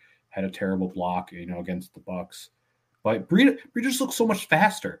 Breida had a terrible block, against the Bucs. But Breida just looks so much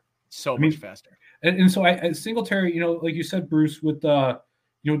faster. Much faster. And so Singletary, like you said, Bruce, with the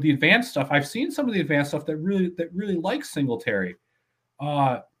advanced stuff, I've seen some of the advanced stuff that really likes Singletary.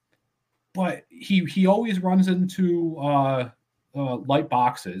 But he always runs into light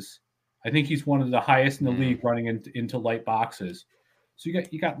boxes. I think he's one of the highest in the league running into light boxes. So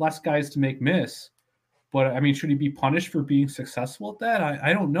you got less guys to make miss. But I mean, should he be punished for being successful at that?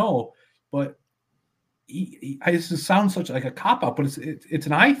 I don't know. But it sounds such like a cop out, but it's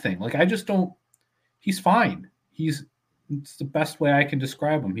an eye thing. Like, I just don't. He's fine. It's the best way I can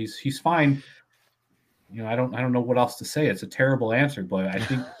describe him. He's fine. I don't know what else to say. It's a terrible answer, but I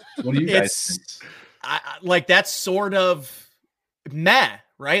think. What do you guys think? That's sort of meh,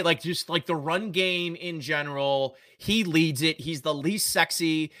 right? Like, just like the run game in general, he leads it. He's the least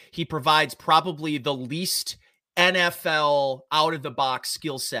sexy. He provides probably the least NFL out of the box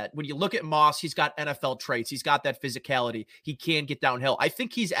skill set. When you look at Moss, he's got NFL traits. He's got that physicality. He can get downhill. I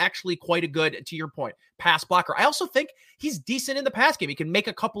think he's actually quite a good, to your point, pass blocker. I also think he's decent in the pass game. He can make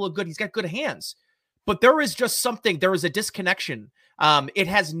a couple of he's got good hands, but there is a disconnection. It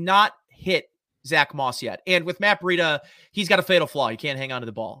has not hit Zach Moss yet. And with Matt Breida, he's got a fatal flaw. He can't hang on to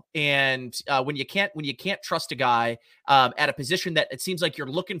the ball. And when you can't trust a guy at a position that it seems like you're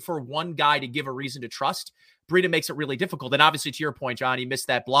looking for one guy to give a reason to trust, Breida makes it really difficult. And obviously, to your point, John, he missed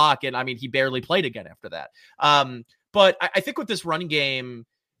that block. And I mean, he barely played again after that. But I think with this running game,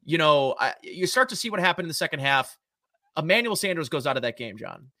 you start to see what happened in the second half. Emmanuel Sanders goes out of that game,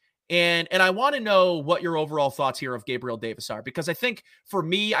 John. And I want to know what your overall thoughts here of Gabriel Davis are, because I think for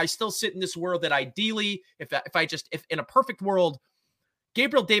me, I still sit in this world that ideally, if in a perfect world,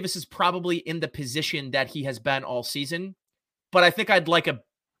 Gabriel Davis is probably in the position that he has been all season. But I think I'd like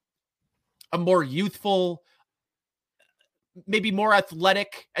a more youthful, maybe more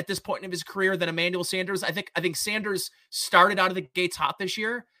athletic at this point in his career than Emmanuel Sanders. I think Sanders started out of the gates hot this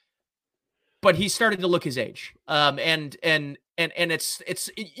year, but he started to look his age. And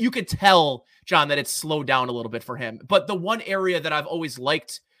it's you could tell, John, that it's slowed down a little bit for him. But the one area that I've always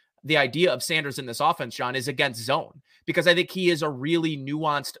liked the idea of Sanders in this offense, John, is against zone, because I think he is a really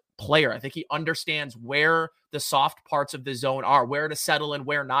nuanced player. I think he understands where the soft parts of the zone are, where to settle and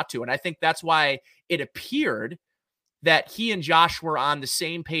where not to. And I think that's why it appeared that he and Josh were on the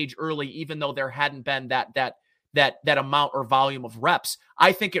same page early, even though there hadn't been that amount or volume of reps.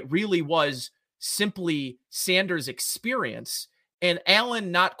 I think it really was simply Sanders' experience and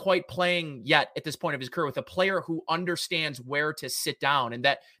Allen not quite playing yet at this point of his career with a player who understands where to sit down, and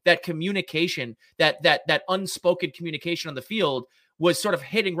that communication, that unspoken communication on the field was sort of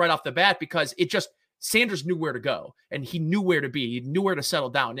hitting right off the bat, because Sanders knew where to go and he knew where to be. He knew where to settle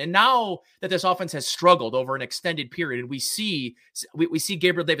down. And now that this offense has struggled over an extended period, and we see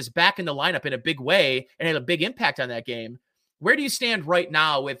Gabriel Davis back in the lineup in a big way and had a big impact on that game. Where do you stand right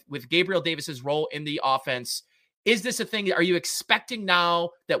now with Gabriel Davis's role in the offense? Is this a thing? Are you expecting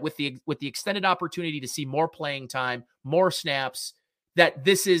now that with the extended opportunity to see more playing time, more snaps, that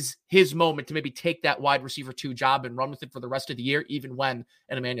this is his moment to maybe take that wide receiver 2 job and run with it for the rest of the year, even when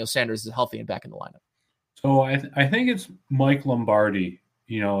an Emmanuel Sanders is healthy and back in the lineup? So I think it's Mike Lombardi,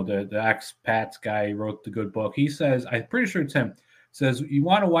 the ex-Pats guy who wrote the good book. He says, I'm pretty sure it's him, says you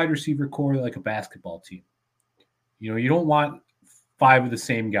want a wide receiver core like a basketball team. You don't want 5 of the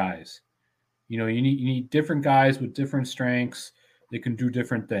same guys. You need different guys with different strengths. They can do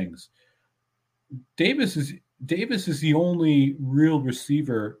different things. Davis is the only real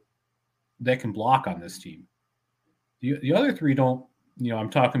receiver that can block on this team. The other 3 don't. I'm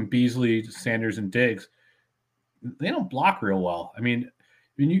talking Beasley, Sanders, and Diggs. They don't block real well. I mean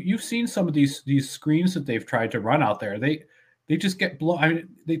you've seen some of these screens that they've tried to run out there. They just get blown.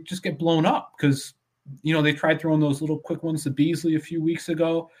 They just get blown up because they tried throwing those little quick ones to Beasley a few weeks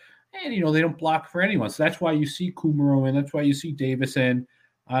ago. And, they don't block for anyone. So that's why you see Kumaro in. That's why you see Davis in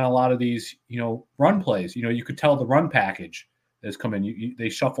on a lot of these, run plays. You could tell the run package that's coming. They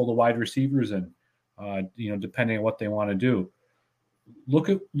shuffle the wide receivers in, depending on what they want to do. Look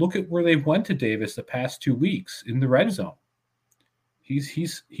at where they went to Davis the past 2 weeks in the red zone.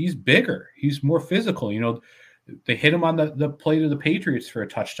 He's bigger. He's more physical. They hit him on the play to the Patriots for a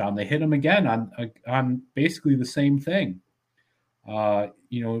touchdown. They hit him again on basically the same thing.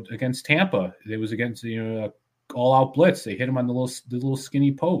 Against Tampa, it was against all-out blitz. They hit him on the little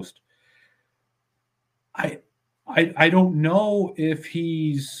skinny post. I don't know if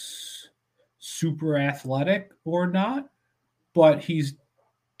he's super athletic or not, but he's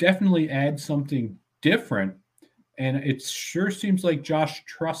definitely adds something different, and it sure seems like Josh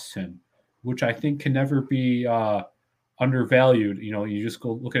trusts him, which I think can never be undervalued. You just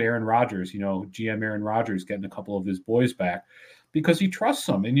go look at Aaron Rodgers. GM Aaron Rodgers getting a couple of his boys back, because he trusts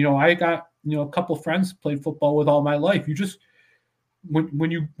them. And, I got, a couple of friends played football with all my life. You just, when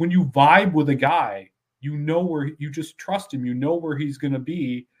you vibe with a guy, where you just trust him, where he's going to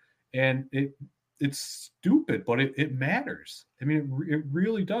be. And it's stupid, but it matters. I mean, it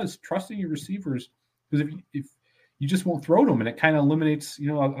really does. Trusting your receivers, because if you just won't throw to them, and it kind of eliminates,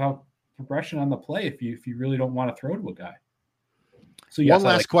 a progression on the play if you really don't want to throw to a guy. So yes,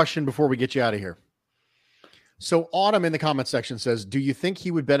 one last question before we get you out of here. So Autumn in the comment section says, do you think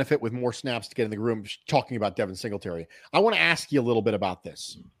he would benefit with more snaps to get in the room? Talking about Devin Singletary. I want to ask you a little bit about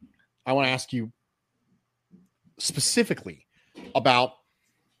this. I want to ask you specifically about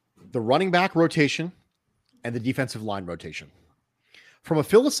the running back rotation and the defensive line rotation. From a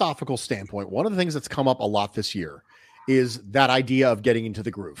philosophical standpoint, one of the things that's come up a lot this year is that idea of getting into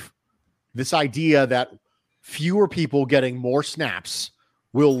the groove. This idea that fewer people getting more snaps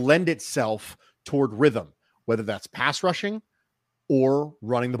will lend itself toward rhythm, whether that's pass rushing or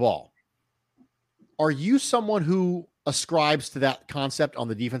running the ball. Are you someone who ascribes to that concept on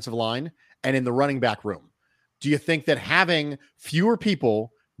the defensive line and in the running back room? Do you think that having fewer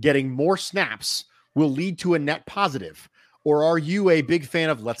people getting more snaps will lead to a net positive? Or are you a big fan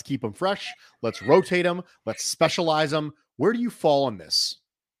of let's keep them fresh, let's rotate them, let's specialize them? Where do you fall on this?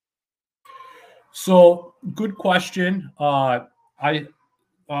 So, good question.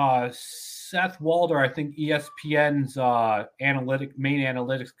 Seth Walder, I think ESPN's main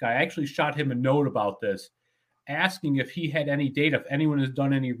analytics guy, I actually shot him a note about this, asking if he had any data, if anyone has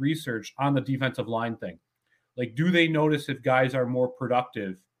done any research on the defensive line thing. Like, do they notice if guys are more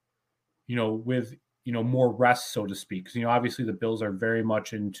productive, with, more rest, so to speak? Because, obviously the Bills are very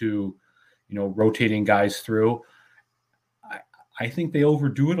much into, rotating guys through. I think they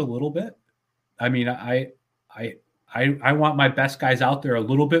overdo it a little bit. I mean, I want my best guys out there a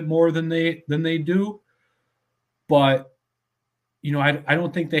little bit more than they do, but I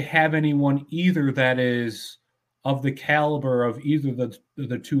don't think they have anyone either that is of the caliber of either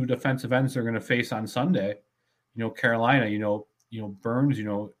the 2 defensive ends they're going to face on Sunday. Carolina, Burns,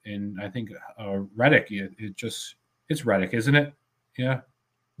 and I think Reddick. It's Reddick, isn't it? Yeah.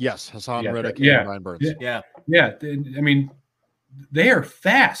 Yes, Hassan Reddick and Brian Burns. Yeah. I mean, they are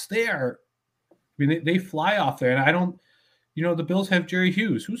fast. They fly off there, and I don't. The Bills have Jerry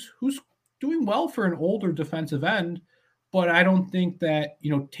Hughes, who's doing well for an older defensive end, but I don't think that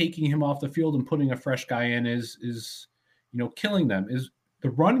taking him off the field and putting a fresh guy in is killing them. Is the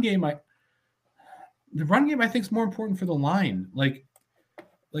run game? The run game I think is more important for the line.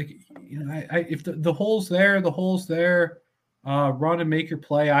 If the hole's there, the hole's there. Run and make your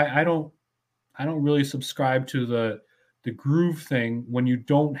play. I don't really subscribe to the groove thing when you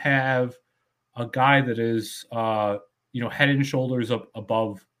don't have a guy that is head and shoulders up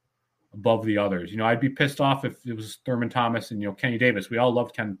above above the others. I'd be pissed off if it was Thurman Thomas and, Kenny Davis. We all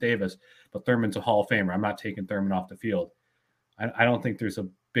loved Ken Davis, but Thurman's a Hall of Famer. I'm not taking Thurman off the field. I don't think there's a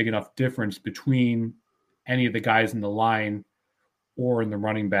big enough difference between any of the guys in the line or in the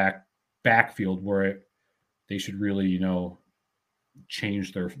running backfield where they should really,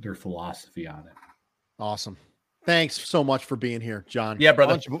 change their philosophy on it. Awesome. Thanks so much for being here, John. Yeah,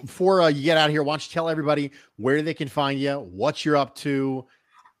 brother. Before you get out of here, why don't you tell everybody where they can find you, what you're up to,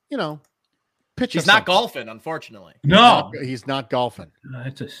 pitch. He's not golfing, unfortunately. No, he's not golfing.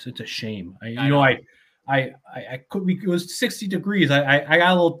 It's a shame. It was 60 degrees. I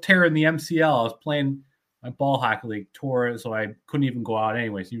got a little tear in the MCL. I was playing my ball hockey league, tore it, so I couldn't even go out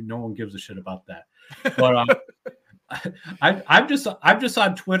anyways. No one gives a shit about that. But I'm just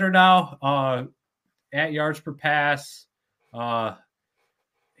on Twitter now. At yards per pass.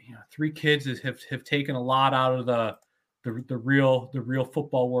 3 kids have taken a lot out of the real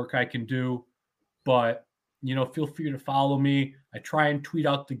football work I can do. But feel free to follow me. I try and tweet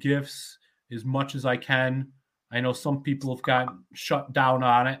out the GIFs as much as I can. I know some people have gotten shut down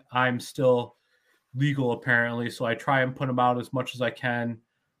on it. I'm still legal apparently, so I try and put them out as much as I can.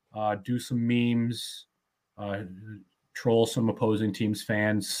 Do some memes. Troll some opposing teams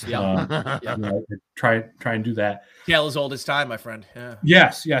fans. Try and do that. Tale as old as time, my friend.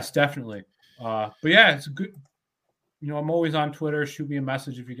 Yeah. Yes, definitely. But yeah, it's a good. I'm always on Twitter. Shoot me a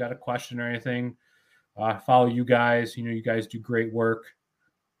message if you got a question or anything. Follow you guys. You guys do great work.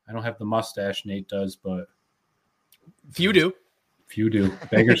 I don't have the mustache Nate does, but few do.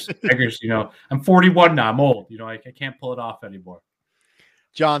 Beggars. I'm 41 now. I'm old. I can't pull it off anymore.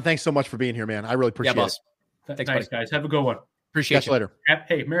 John, thanks so much for being here, man. I really appreciate it. Thanks, guys. Have a good one. Appreciate you later.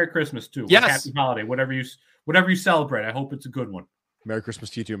 Hey, Merry Christmas too. Yes. Happy holiday. Whatever you celebrate. I hope it's a good one. Merry Christmas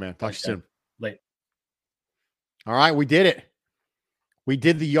to you too, man. Talk to you soon. Late. All right, we did it. We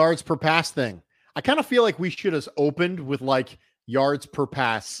did the yards per pass thing. I kind of feel like we should have opened with yards per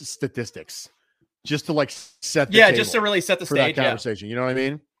pass statistics, just to set the table just to really set the for stage. That conversation. You know what I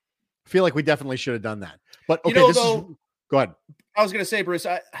mean? I feel like we definitely should have done that. But okay, go ahead. I was going to say, Bruce,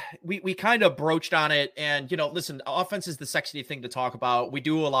 we kind of broached on it, and listen, offense is the sexy thing to talk about. We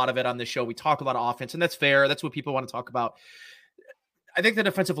do a lot of it on this show. We talk a lot of offense, and that's fair. That's what people want to talk about. I think the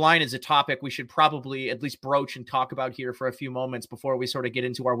defensive line is a topic we should probably at least broach and talk about here for a few moments before we sort of get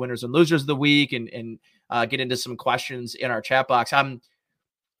into our winners and losers of the week and get into some questions in our chat box.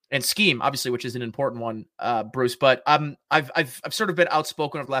 And scheme, obviously, which is an important one, Bruce. But I've sort of been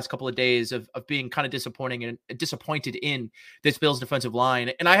outspoken over the last couple of days of being kind of disappointed in this Bills defensive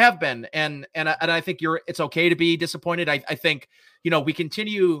line, and I have been, and I think it's okay to be disappointed. I think we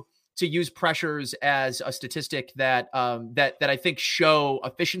continue to use pressures as a statistic that I think show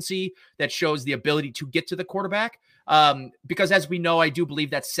efficiency, that shows the ability to get to the quarterback. Because as we know, I do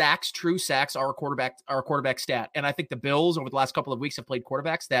believe that true sacks are a quarterback stat. And I think the Bills over the last couple of weeks have played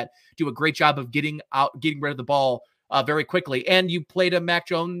quarterbacks that do a great job of getting rid of the ball very quickly. And you played a Mac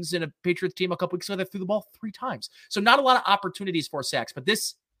Jones in a Patriots team a couple weeks ago that threw the ball 3 times. So not a lot of opportunities for sacks, but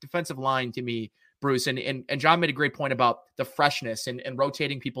this defensive line to me, Bruce, and John made a great point about the freshness and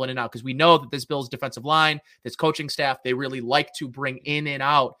rotating people in and out, because we know that this Bills defensive line, this coaching staff, they really like to bring in and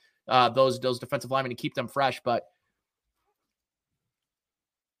out those defensive linemen and keep them fresh. But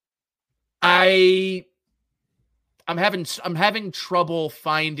I'm having trouble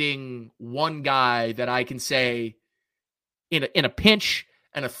finding one guy that I can say in a pinch,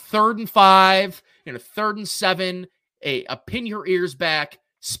 and a 3rd and 5, in a 3rd and 7, a pin your ears back,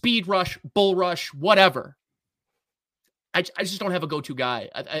 speed rush, bull rush, whatever. I just don't have a go-to guy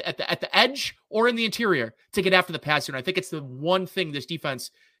at the edge or in the interior to get after the passer. And I think it's the one thing this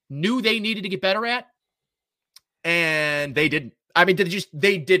defense knew they needed to get better at, and they didn't. I mean,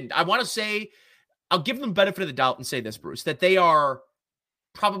 they didn't. I want to say, I'll give them benefit of the doubt and say this, Bruce, that they are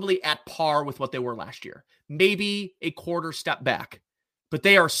probably at par with what they were last year. Maybe a quarter step back, but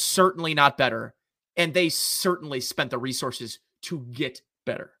they are certainly not better. And they certainly spent the resources to get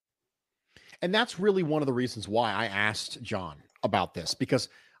better. And that's really one of the reasons why I asked John about this, because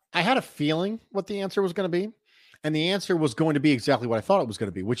I had a feeling what the answer was going to be. And the answer was going to be exactly what I thought it was going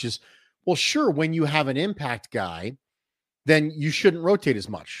to be, which is, well, sure, when you have an impact guy, then you shouldn't rotate as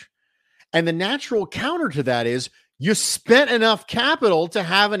much. And the natural counter to that is you spent enough capital to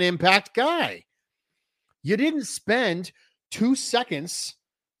have an impact guy. You didn't spend 2 seconds,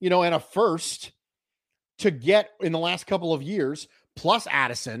 and a first to get in the last couple of years, plus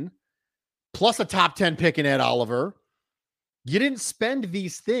Addison, plus a top 10 pick in Ed Oliver. You didn't spend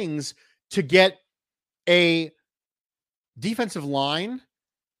these things to get a defensive line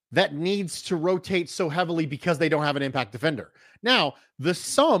that needs to rotate so heavily because they don't have an impact defender. Now, the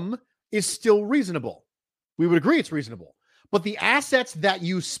sum is still reasonable. We would agree it's reasonable. But the assets that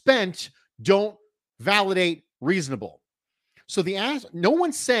you spent don't validate reasonable. So no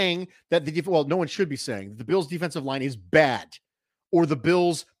one's saying that no one should be saying the Bills' defensive line is bad or the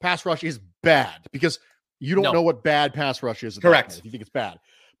Bills' pass rush is bad, because you don't know what bad pass rush is. Correct. If you think it's bad.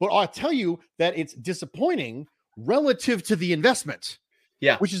 But I'll tell you that it's disappointing relative to the investment.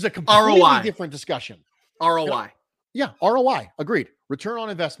 Yeah. Which is a completely ROI. different discussion. ROI. Yeah, ROI. Agreed. Return on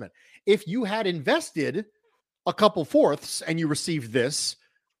investment. If you had invested a couple fourths and you received this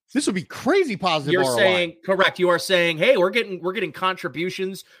would be crazy positive You're ROI. saying, correct. You are saying, hey, we're getting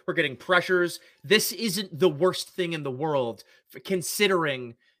contributions, we're getting pressures. This isn't the worst thing in the world,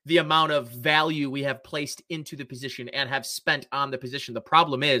 considering the amount of value we have placed into the position and have spent on the position. The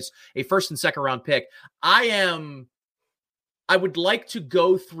problem is a first and second round pick. I would like to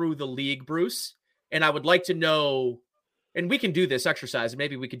go through the league, Bruce, and I would like to know, and we can do this exercise, and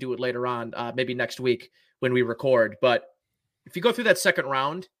maybe we could do it later on, maybe next week when we record. But if you go through that second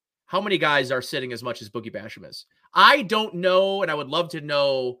round, how many guys are sitting as much as Boogie Basham is? I don't know, and I would love to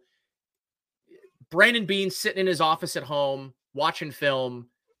know. Brandon Beane sitting in his office at home, watching film,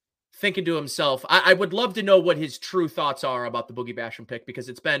 thinking to himself, I would love to know what his true thoughts are about the Boogie Basham pick, because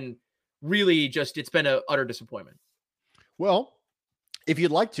it's been really it's been an utter disappointment. Well, if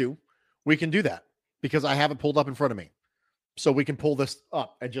you'd like to, we can do that, because I have it pulled up in front of me. So we can pull this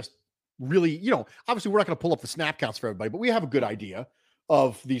up and just really, obviously we're not going to pull up the snap counts for everybody, but we have a good idea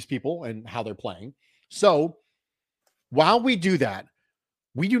of these people and how they're playing. So while we do that,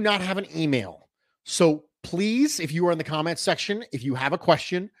 we do not have an email. So please, if you are in the comments section, if you have a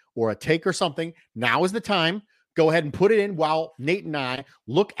question or a take or something, now is the time. Go ahead and put it in while Nate and I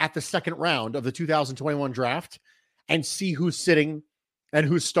look at the second round of the 2021 draft and see who's sitting and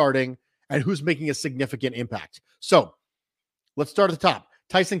who's starting and who's making a significant impact. So let's start at the top.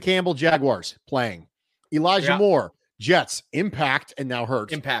 Tyson Campbell, Jaguars, playing. Elijah Moore, Jets, impact and now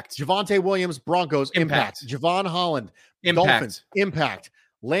hurt. Impact. Javonte Williams, Broncos, impact. Javon Holland, Dolphins, impact.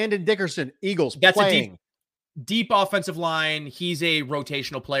 Landon Dickerson, Eagles, playing. A deep offensive line. He's a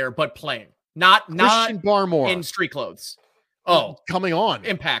rotational player, but playing. Not Christian Barmore in street clothes. Oh, coming on.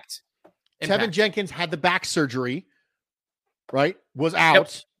 Impact. Tevin Jenkins had the back surgery, right? Was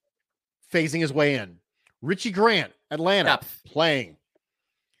out, phasing his way in. Richie Grant, Atlanta, playing.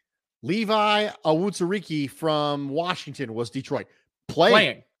 Levi Awutsariki from Washington was Detroit,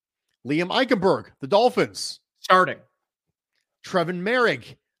 playing. Liam Eichenberg, the Dolphins, starting. Trevin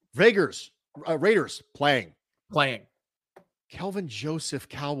Merrick, Raiders, playing. Kelvin Joseph,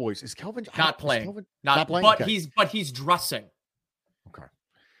 Cowboys. Is Kelvin not playing? Not playing. But he's dressing. Okay.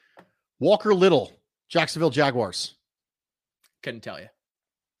 Walker Little, Jacksonville Jaguars. Couldn't tell you.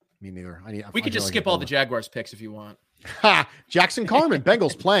 Me neither. We could just skip all the Jaguars picks if you want. Jackson Carman,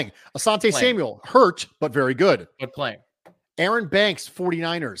 Bengals, playing. Asante Samuel, hurt, but very good. But playing. Aaron Banks,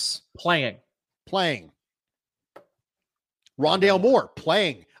 49ers. Playing. Rondale Moore,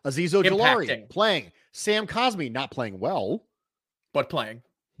 playing. Azeez Ojulari, playing. Sam Cosmi, not playing well. But playing.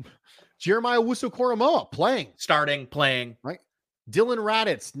 Jeremiah Wusu-Koramoah, playing. Starting, playing. Right. Dylan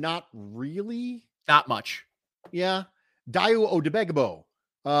Raditz, not really. Not much. Yeah. Dayo Odebegbo,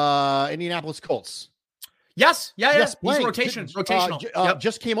 Indianapolis Colts. Yes. Yes, he's rotational.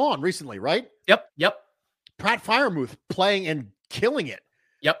 Just came on recently, right? Yep. Pratt Freiermuth playing and killing it.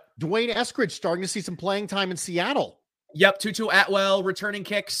 Yep. Dwayne Eskridge starting to see some playing time in Seattle. Yep. Tutu Atwell returning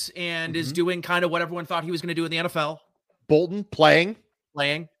kicks and is doing kind of what everyone thought he was going to do in the NFL. Bolton playing.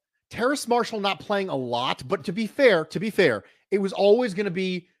 Terrace Marshall not playing a lot, but to be fair, it was always going to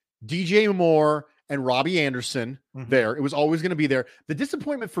be DJ Moore and Robbie Anderson there. It was always going to be there. The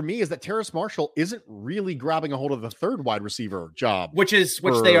disappointment for me is that Terrace Marshall isn't really grabbing a hold of the third wide receiver job. Which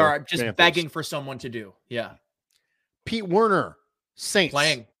they are just Panthers. Begging for someone to do. Yeah. Pete Werner, Saints.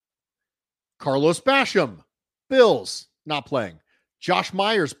 Playing. Carlos Basham, Bills, not playing. Josh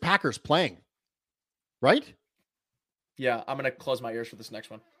Myers, Packers, playing. Right? Yeah, I'm going to close my ears for this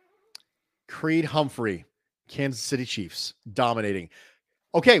next one. Creed Humphrey, Kansas City Chiefs, dominating.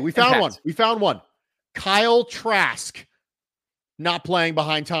 Okay, we found one. Kyle Trask, not playing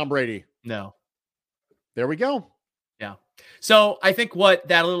behind Tom Brady. No. There we go. Yeah. So I think what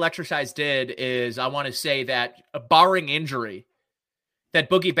that little exercise did is I want to say that barring injury, that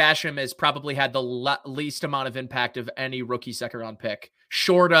Boogie Basham has probably had the least amount of impact of any rookie second round pick,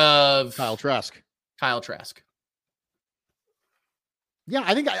 short of Kyle Trask. Yeah,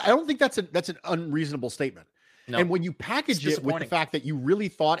 I don't think that's an unreasonable statement. No. And when you package it with the fact that you really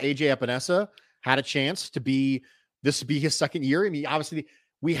thought AJ Epinesa had a chance to be his second year, I mean, obviously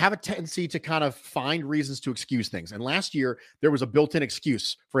we have a tendency to kind of find reasons to excuse things. And last year, there was a built-in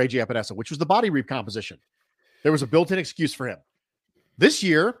excuse for AJ Epinesa, which was the body recomposition. There was a built-in excuse for him. This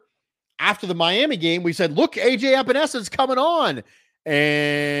year, after the Miami game, we said, look, AJ Epinesa's coming on.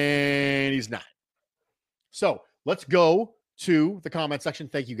 And he's not. So let's go to the comment section.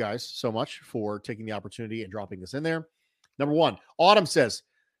 Thank you guys so much for taking the opportunity and dropping this in there. Number one, Autumn says,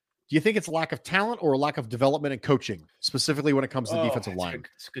 do you think it's a lack of talent or a lack of development and coaching, specifically when it comes to the defensive line?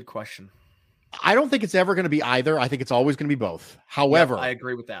 It's a good question. I don't think it's ever going to be either. I think it's always going to be both. However, I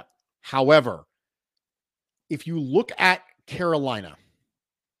agree with that. However, if you look at Carolina,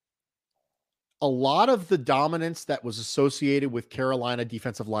 a lot of the dominance that was associated with Carolina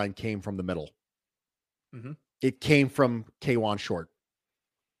defensive line came from the middle. Mm-hmm. It came from K'Wan Short.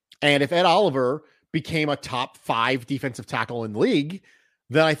 And if Ed Oliver became a top 5 defensive tackle in the league,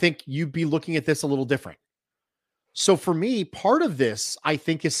 then I think you'd be looking at this a little different. So for me, part of this, I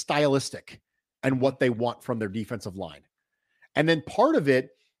think, is stylistic and what they want from their defensive line. And then part of it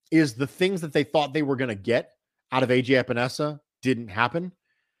is the things that they thought they were going to get out of AJ Epinesa didn't happen.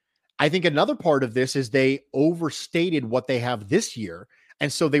 I think another part of this is they overstated what they have this year.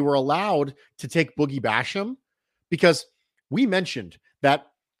 And so they were allowed to take Boogie Basham, because we mentioned that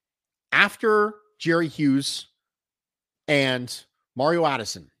after Jerry Hughes and Mario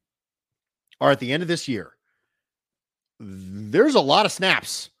Addison are at the end of this year, there's a lot of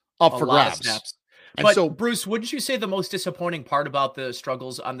snaps up for grabs. And but so, Bruce, wouldn't you say the most disappointing part about the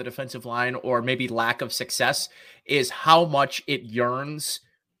struggles on the defensive line, or maybe lack of success, is how much it yearns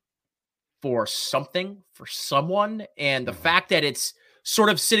for something, for someone, and the fact that it's sort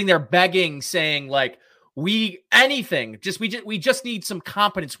of sitting there begging, saying like, we just need some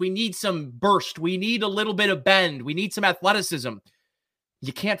competence. We need some burst. We need a little bit of bend. We need some athleticism.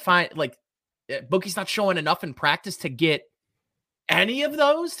 You can't find, like, Boogie's not showing enough in practice to get any of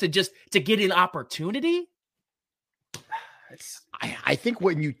those, to get an opportunity. I think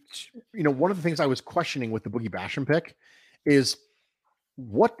when you know, one of the things I was questioning with the Boogie Basham pick is,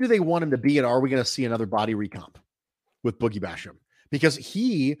 what do they want him to be? And are we going to see another body recomp with Boogie Basham? Because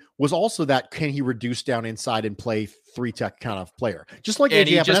he was also that, can he reduce down inside and play 3-tech kind of player? Just like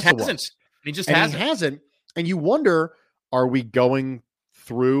AJ Epinesa was. He just hasn't. And you wonder, are we going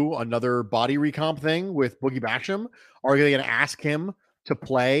through another body recomp thing with Boogie Basham? Are they going to ask him to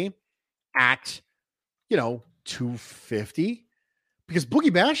play at, 250? Because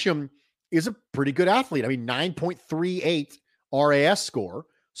Boogie Basham is a pretty good athlete. I mean, 9.38 RAS score.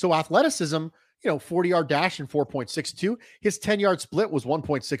 So athleticism, 40-yard dash and 4.62. His 10-yard split was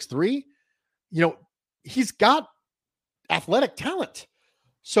 1.63. He's got athletic talent.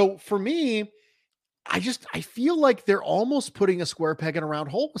 So for me, I feel like they're almost putting a square peg in a round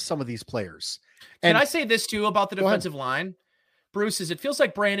hole with some of these players. And can I say this too about the defensive line, Bruce? Is it feels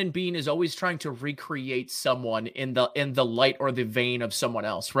like Brandon Beane is always trying to recreate someone in the light or the vein of someone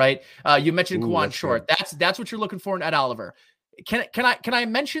else, right? You mentioned K'Wan Short. Good. That's what you're looking for in Ed Oliver. Can I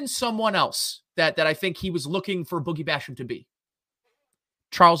mention someone else that I think he was looking for Boogie Basham to be?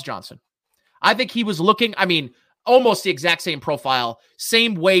 Charles Johnson. I think he was looking, almost the exact same profile,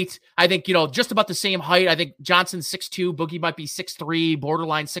 same weight. I think, just about the same height. I think Johnson's 6'2", Boogie might be 6'3",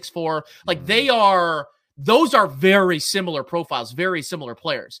 borderline 6'4". Like those are very similar profiles, very similar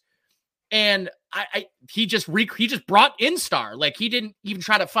players. And he just brought in Star. Like, he didn't even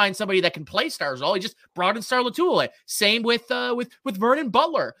try to find somebody that can play stars. All he just brought in Star Latulippe. Same with Vernon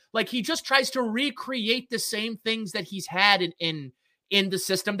Butler. Like, he just tries to recreate the same things that he's had in the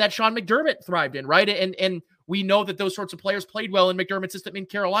system that Sean McDermott thrived in, right? And we know that those sorts of players played well in McDermott's system in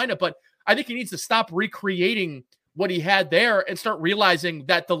Carolina, but I think he needs to stop recreating what he had there and start realizing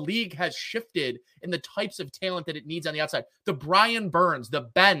that the league has shifted in the types of talent that it needs on the outside. The Brian Burns, the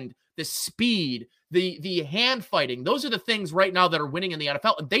bend, the speed, the hand fighting, those are the things right now that are winning in the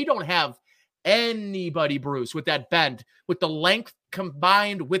NFL. And they don't have anybody, Bruce, with that bend, with the length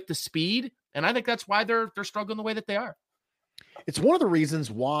combined with the speed. And I think that's why they're struggling the way that they are. It's one of the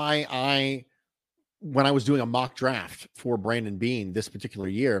reasons why when I was doing a mock draft for Brandon Beane this particular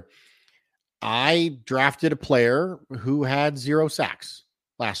year, I drafted a player who had 0 sacks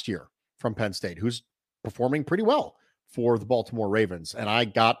last year from Penn State, who's performing pretty well for the Baltimore Ravens. And I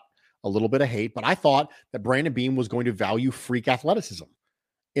got a little bit of hate, but I thought that Brandon Beane was going to value freak athleticism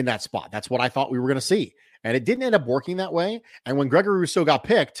in that spot. That's what I thought we were going to see. And it didn't end up working that way. And when Gregory Rousseau got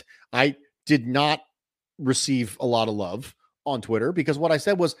picked, I did not receive a lot of love on Twitter, because what I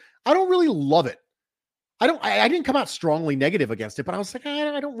said was, I don't really love it. I didn't come out strongly negative against it, but I was like,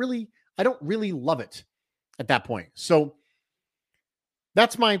 I don't really love it at that point. So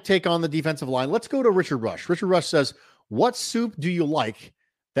that's my take on the defensive line. Let's go to Richard Rush. Richard Rush says, what soup do you like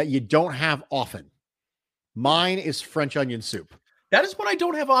that you don't have often. Mine is French onion soup. That is what I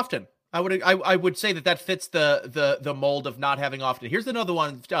don't have often. I would say that fits the mold of not having often. Here's another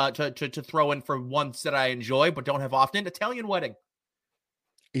one to throw in for ones that I enjoy but don't have often. Italian wedding.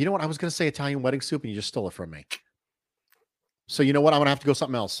 You know what? I was going to say Italian wedding soup, and you just stole it from me. So you know what? I'm going to have to go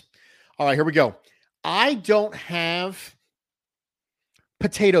something else. All right, here we go. I don't have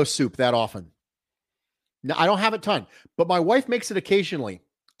potato soup that often. Now, I don't have a ton, but my wife makes it occasionally.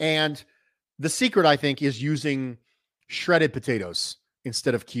 And the secret, I think, is using shredded potatoes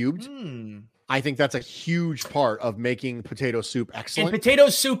instead of cubed. I think that's a huge part of making potato soup excellent. And potato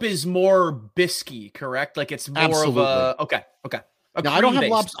soup is more biscuity, correct? Like it's more Absolutely. of a okay. Now I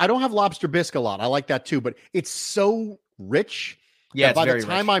don't have lobster bisque a lot. I like that too, but it's so rich. Yeah, by the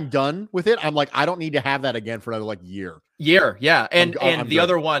time I'm done with it, I'm like, I don't need to have that again for another year. Yeah. And I'm the good.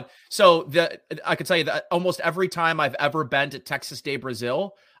 other one. So I could tell you that almost every time I've ever been to Texas de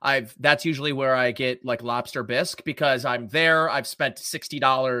Brazil, that's usually where I get like lobster bisque because I'm there. I've spent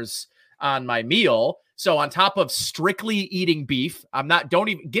 $60 on my meal. So on top of strictly eating beef, don't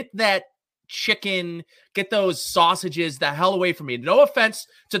even get that chicken, get those sausages the hell away from me. No offense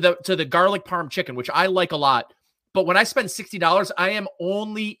to the garlic parm chicken, which I like a lot. But when I spend $60, I am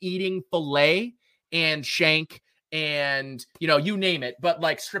only eating filet and shank and, you name it, but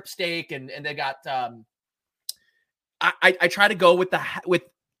like strip steak and they got, I try to go with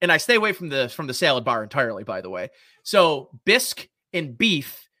and I stay away from the salad bar entirely, by the way. So bisque and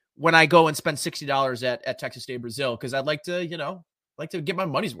beef when I go and spend $60 at Texas de Brazil, because I'd like to, get my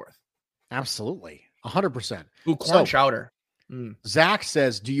money's worth. Absolutely. 100%. Ooh, corn chowder. Zach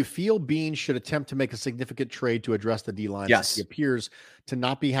says, do you feel Bean should attempt to make a significant trade to address the D-line? Yes. He appears to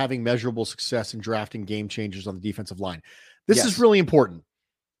not be having measurable success in drafting game changers on the defensive line. This is really important.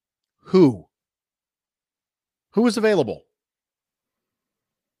 Who is available?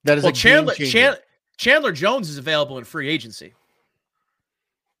 That is Chandler Jones is available in free agency.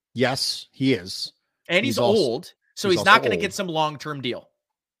 Yes, he is. And he's old, so he's not going to get some long-term deal.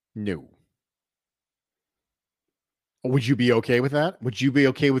 No. Would you be okay with that? Would you be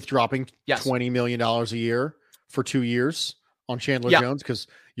okay with dropping $20 million a year for 2 years on Chandler Jones? Because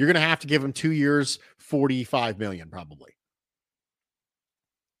you're going to have to give him 2 years, $45 million probably.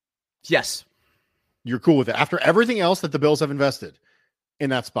 Yes. You're cool with it after everything else that the Bills have invested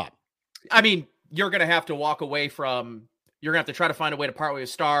in that spot. I mean, you're going to have to walk away from. You're going to have to try to find a way to part with a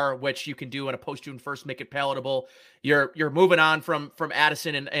star, which you can do in a post-June 1st, make it palatable. You're moving on from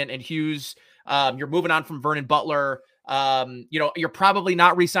Addison and Hughes. You're moving on from Vernon Butler. You're probably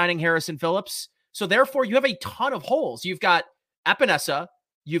not re-signing Harrison Phillips. So therefore, you have a ton of holes. You've got Epinesa,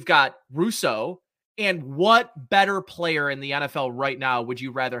 you've got Russo, and what better player in the NFL right now would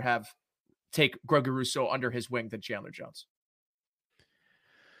you rather have take Gregory Russo under his wing than Chandler Jones?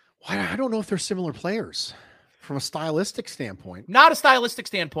 Well, I don't know if they're similar players. From a stylistic standpoint, not a stylistic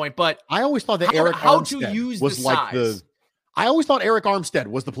standpoint, but I always thought that Eric Armstead was like I always thought Eric Armstead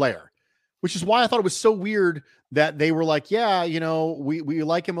was the player, which is why I thought it was so weird that they were like, yeah, we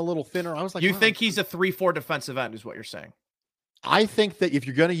like him a little thinner. I was like, you think he's a 3-4 defensive end is what you're saying? I think that if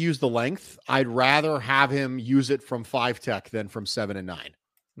you're going to use the length, I'd rather have him use it from 5 tech than from 7 and 9.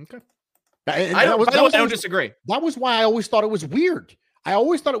 Okay. I don't disagree. That was why I always thought it was weird. I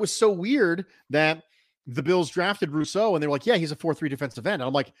always thought it was so weird that the Bills drafted Rousseau and they were like, yeah, he's a 4-3 defensive end. And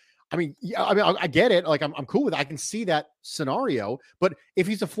I'm like, I get it. Like, I'm cool with it. I can see that scenario. But if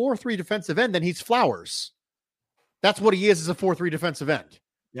he's a 4-3 defensive end, then he's Flowers. That's what he is a 4-3 defensive end.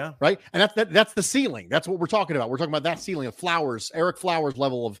 Yeah. Right. And that's the ceiling. That's what we're talking about. We're talking about that ceiling of Flowers, Eric Flowers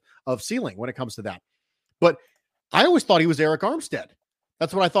level of ceiling when it comes to that. But I always thought he was Eric Armstead.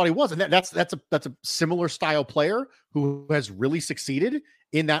 That's what I thought he was. And that's a similar style player who has really succeeded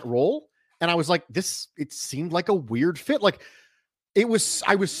in that role. And I was like, it seemed like a weird fit. Like I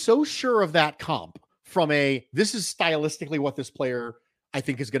was so sure of that comp from this is stylistically what this player I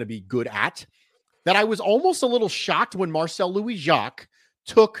think is going to be good at, that I was almost a little shocked when Marcel Louis-Jacques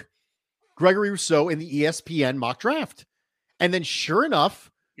took Gregory Rousseau in the ESPN mock draft. And then sure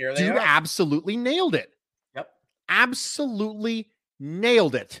enough, dude absolutely nailed it. Yep. Absolutely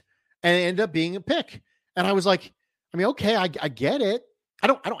nailed it. And it ended up being a pick. And I was like, okay, I get it. I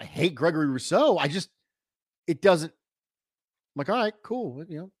don't hate Gregory Rousseau. It doesn't. I'm like, all right, cool.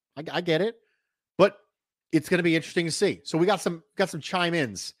 I get it, but it's going to be interesting to see. So we got some chime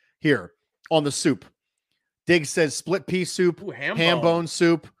ins here on the soup. Diggs says split pea soup, ham bone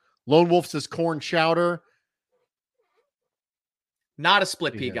soup. Lone Wolf says corn chowder. Not a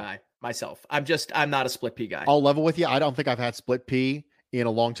split pea guy myself. I'm not a split pea guy. I'll level with you. I don't think I've had split pea in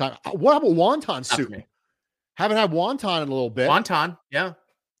a long time. What about wonton soup? Haven't had wonton in a little bit. Wonton, yeah.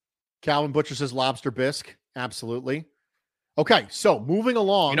 Calvin Butcher says lobster bisque. Absolutely. Okay, so moving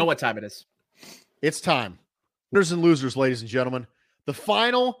along. You know what time it is. It's time. Winners and losers, ladies and gentlemen. The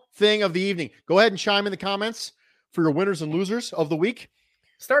final thing of the evening. Go ahead and chime in the comments for your winners and losers of the week.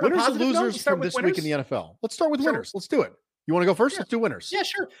 Start winners and losers losers from this week in the NFL. Let's start with Sure. winners. Let's do it. You want to go first? Yeah. Let's do winners. Yeah,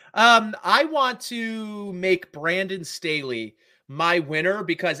 sure. I want to make Brandon Staley my winner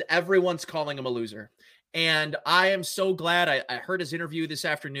because everyone's calling him a loser. And I am so glad I heard his interview this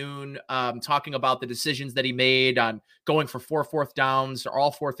afternoon talking about the decisions that he made on going for 4 fourth downs, or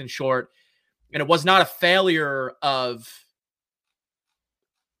all fourth and short. And it was not a failure of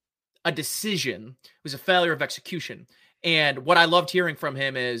a decision. It was a failure of execution. And what I loved hearing from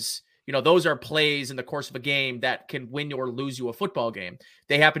him is, those are plays in the course of a game that can win or lose you a football game.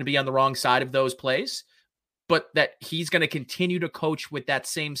 They happen to be on the wrong side of those plays, but that he's going to continue to coach with that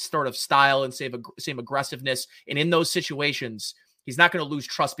same sort of style and same aggressiveness. And in those situations, he's not going to lose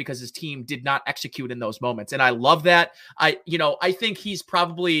trust because his team did not execute in those moments. And I love that. I think he's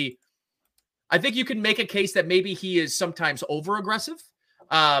probably, I think you can make a case that maybe he is sometimes over aggressive.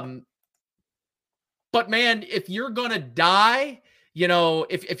 But man, if you're going to die,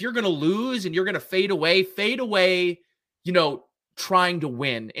 if you're going to lose and you're going to fade away, trying to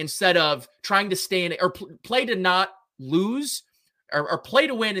win instead of trying to stay in, or play to not lose, or play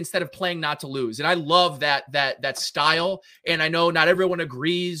to win instead of playing not to lose. And I love that style. And I know not everyone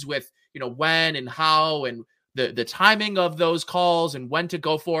agrees with, when and how and the timing of those calls and when to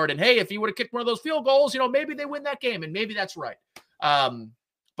go for it. And hey, if he would have kicked one of those field goals, maybe they win that game, and maybe that's right.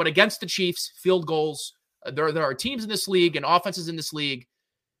 But against the Chiefs, field goals, there are teams in this league and offenses in this league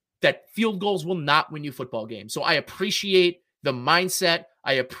that field goals will not win you football games. So I appreciate the mindset.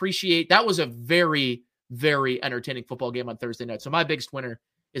 I appreciate that was a very, very entertaining football game on Thursday night. So my biggest winner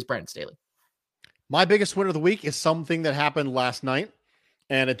is Brandon Staley. My biggest winner of the week is something that happened last night,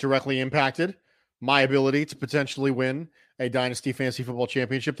 and it directly impacted my ability to potentially win a Dynasty Fantasy Football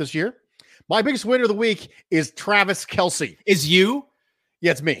Championship this year. My biggest winner of the week is Travis Kelce. Is you?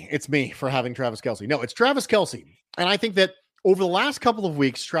 Yeah, it's me. It's me for having Travis Kelce. No, it's Travis Kelce. And I think that over the last couple of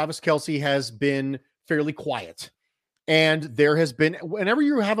weeks, Travis Kelce has been fairly quiet. And there has been, whenever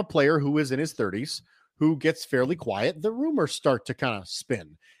you have a player who is in his 30s, who gets fairly quiet, the rumors start to kind of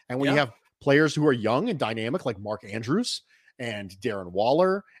spin. And when you have players who are young and dynamic, like Mark Andrews and Darren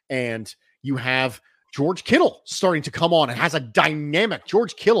Waller, and you have George Kittle starting to come on and has a dynamic.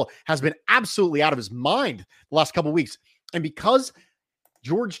 George Kittle has been absolutely out of his mind the last couple of weeks. And because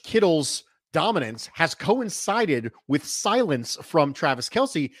George Kittle's dominance has coincided with silence from Travis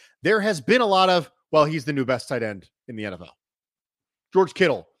Kelce, there has been a lot of, well, he's the new best tight end in the NFL. George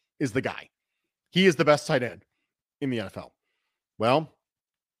Kittle is the guy. He is the best tight end in the NFL. Well,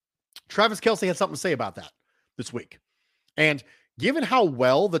 Travis Kelce had something to say about that this week. And given how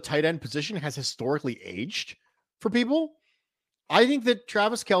well the tight end position has historically aged for people, I think that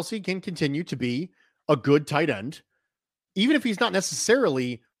Travis Kelce can continue to be a good tight end, even if he's not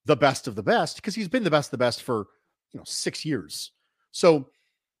necessarily the best of the best, because he's been the best of the best for 6 years. So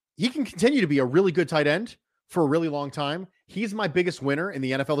he can continue to be a really good tight end for a really long time. He's my biggest winner in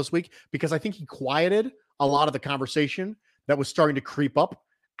the NFL this week because I think he quieted a lot of the conversation that was starting to creep up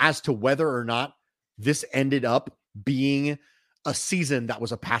as to whether or not this ended up being a season that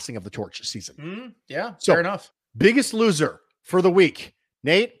was a passing of the torch season. Yeah, so, fair enough. Biggest loser for the week.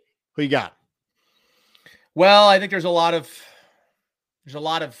 Nate, who you got? Well, I think there's a lot of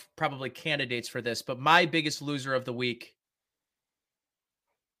probably candidates for this, but my biggest loser of the week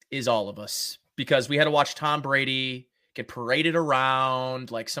is all of us, because we had to watch Tom Brady get paraded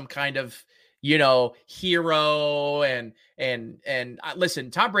around like some kind of, hero. And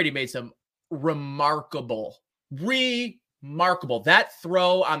listen, Tom Brady made some remarkable, that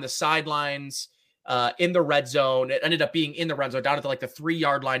throw on the sidelines in the red zone. It ended up being in the red zone down at the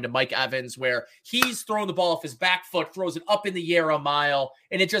 3-yard line to Mike Evans, where he's throwing the ball off his back foot, throws it up in the air a mile,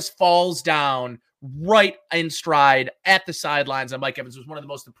 and it just falls down right in stride at the sidelines. And Mike Evans was one of the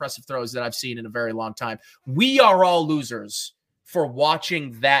most impressive throws that I've seen in a very long time. We are all losers for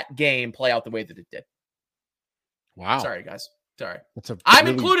watching that game play out the way that it did. Wow. Sorry, guys. Sorry. I'm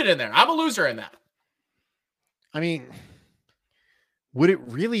included in there. I'm a loser in that. I mean, would it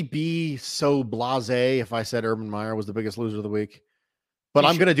really be so blasé if I said Urban Meyer was the biggest loser of the week? But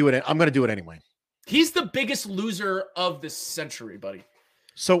I'm going to do it. I'm going to do it anyway. He's the biggest loser of the century, buddy.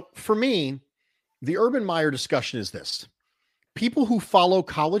 So for me, the Urban Meyer discussion is this. People who follow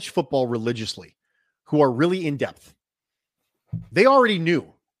college football religiously, who are really in depth, they already knew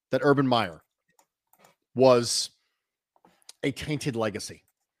that Urban Meyer was a tainted legacy.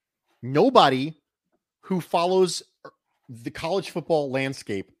 Nobody who follows the college football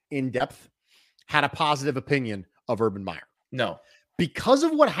landscape in depth had a positive opinion of Urban Meyer. No. Because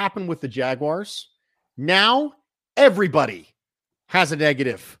of what happened with the Jaguars, now everybody has a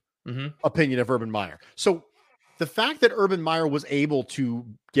negative opinion of Urban Meyer. So the fact that Urban Meyer was able to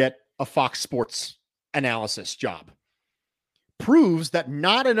get a Fox Sports analysis job proves that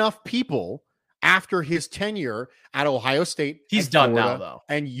not enough people after his tenure at Ohio State, he's and done Florida now though,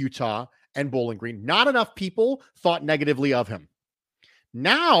 and Utah and Bowling Green, not enough people thought negatively of him.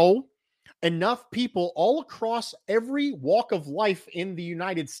 Now, enough people all across every walk of life in the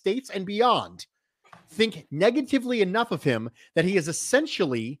United States and beyond think negatively enough of him that he has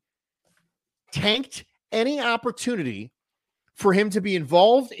essentially tanked any opportunity for him to be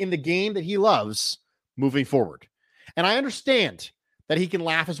involved in the game that he loves moving forward. And I understand that he can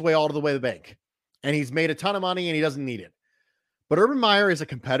laugh his way all to the way to the bank, and he's made a ton of money and he doesn't need it. But Urban Meyer is a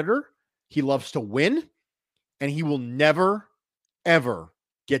competitor. He loves to win, and he will never, ever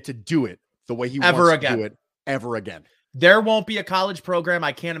get to do it the way he wants to do it ever again. There won't be a college program.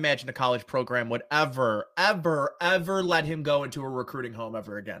 I can't imagine a college program would ever let him go into a recruiting home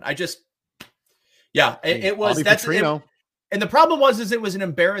ever again. It was, that's it, and the problem was it was an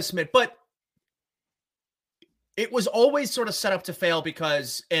embarrassment, but it was always sort of set up to fail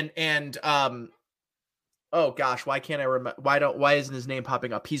because, oh gosh, why can't I remember? Why isn't his name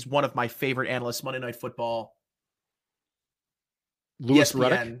popping up? He's one of my favorite analysts, Monday Night Football. Louis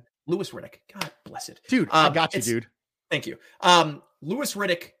Riddick. Louis Riddick. God bless it. Dude, I got you, dude. Thank you. Louis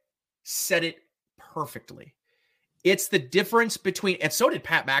Riddick said it perfectly. It's the difference between, and so did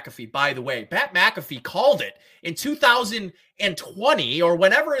Pat McAfee, by the way. Pat McAfee called it in 2020 or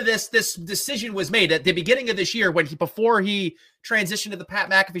whenever this decision was made at the beginning of this year before he transitioned to the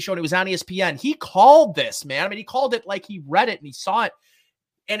Pat McAfee show and it was on ESPN. He called this, man. I mean, he called it like he read it and he saw it.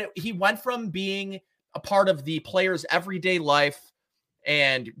 And he went from being a part of the player's everyday life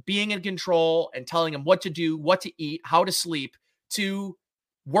and being in control and telling him what to do, what to eat, how to sleep, to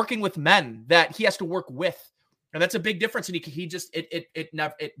working with men that he has to work with. And that's a big difference. And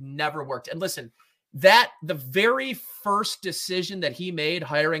it never worked. And listen, that the very first decision that he made,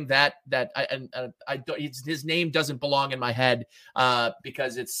 hiring his name doesn't belong in my head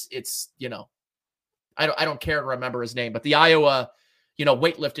because it's I don't care to remember his name, but the Iowa,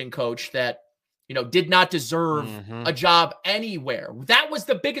 weightlifting coach that, did not deserve a job anywhere. That was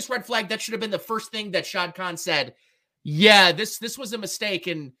the biggest red flag. That should have been the first thing that Shad Khan said. Yeah, this was a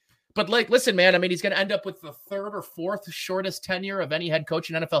mistake. But listen, man, I mean, he's going to end up with the third or fourth shortest tenure of any head coach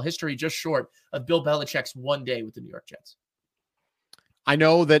in NFL history, just short of Bill Belichick's one day with the New York Jets. I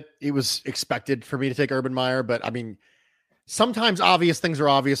know that it was expected for me to take Urban Meyer, but I mean, sometimes obvious things are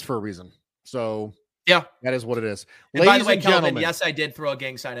obvious for a reason. So yeah, that is what it is. And by the way, Kelvin, yes, I did throw a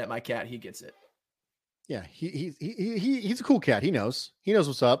gang sign at my cat. He gets it. Yeah, he's a cool cat. He knows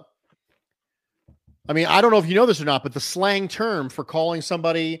what's up. I mean, I don't know if you know this or not, but the slang term for calling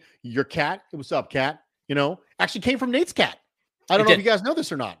somebody your cat, what's up, cat, actually came from Nate's cat. I don't know if you guys know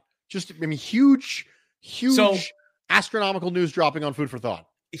this or not. Just, I mean, huge astronomical news dropping on Food for Thought.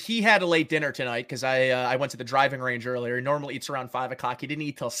 He had a late dinner tonight because I went to the driving range earlier. He normally eats around 5 o'clock. He didn't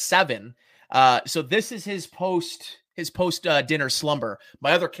eat till 7. So this is his post dinner slumber.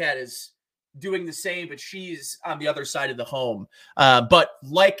 My other cat is doing the same, but she's on the other side of the home. But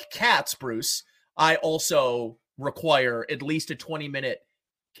like cats, Bruce, I also require at least a 20-minute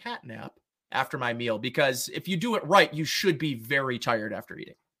cat nap after my meal because if you do it right, you should be very tired after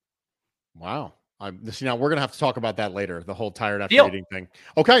eating. Wow. Now we're going to have to talk about that later, the whole tired after eating thing.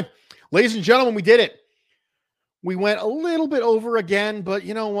 Okay. Ladies and gentlemen, we did it. We went a little bit over again, but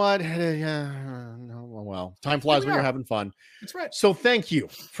you know what? Well, time flies when you're having fun. That's right. So thank you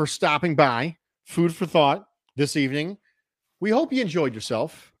for stopping by Food for Thought this evening. We hope you enjoyed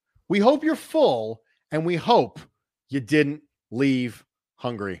yourself. We hope you're full, and we hope you didn't leave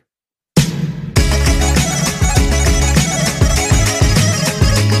hungry.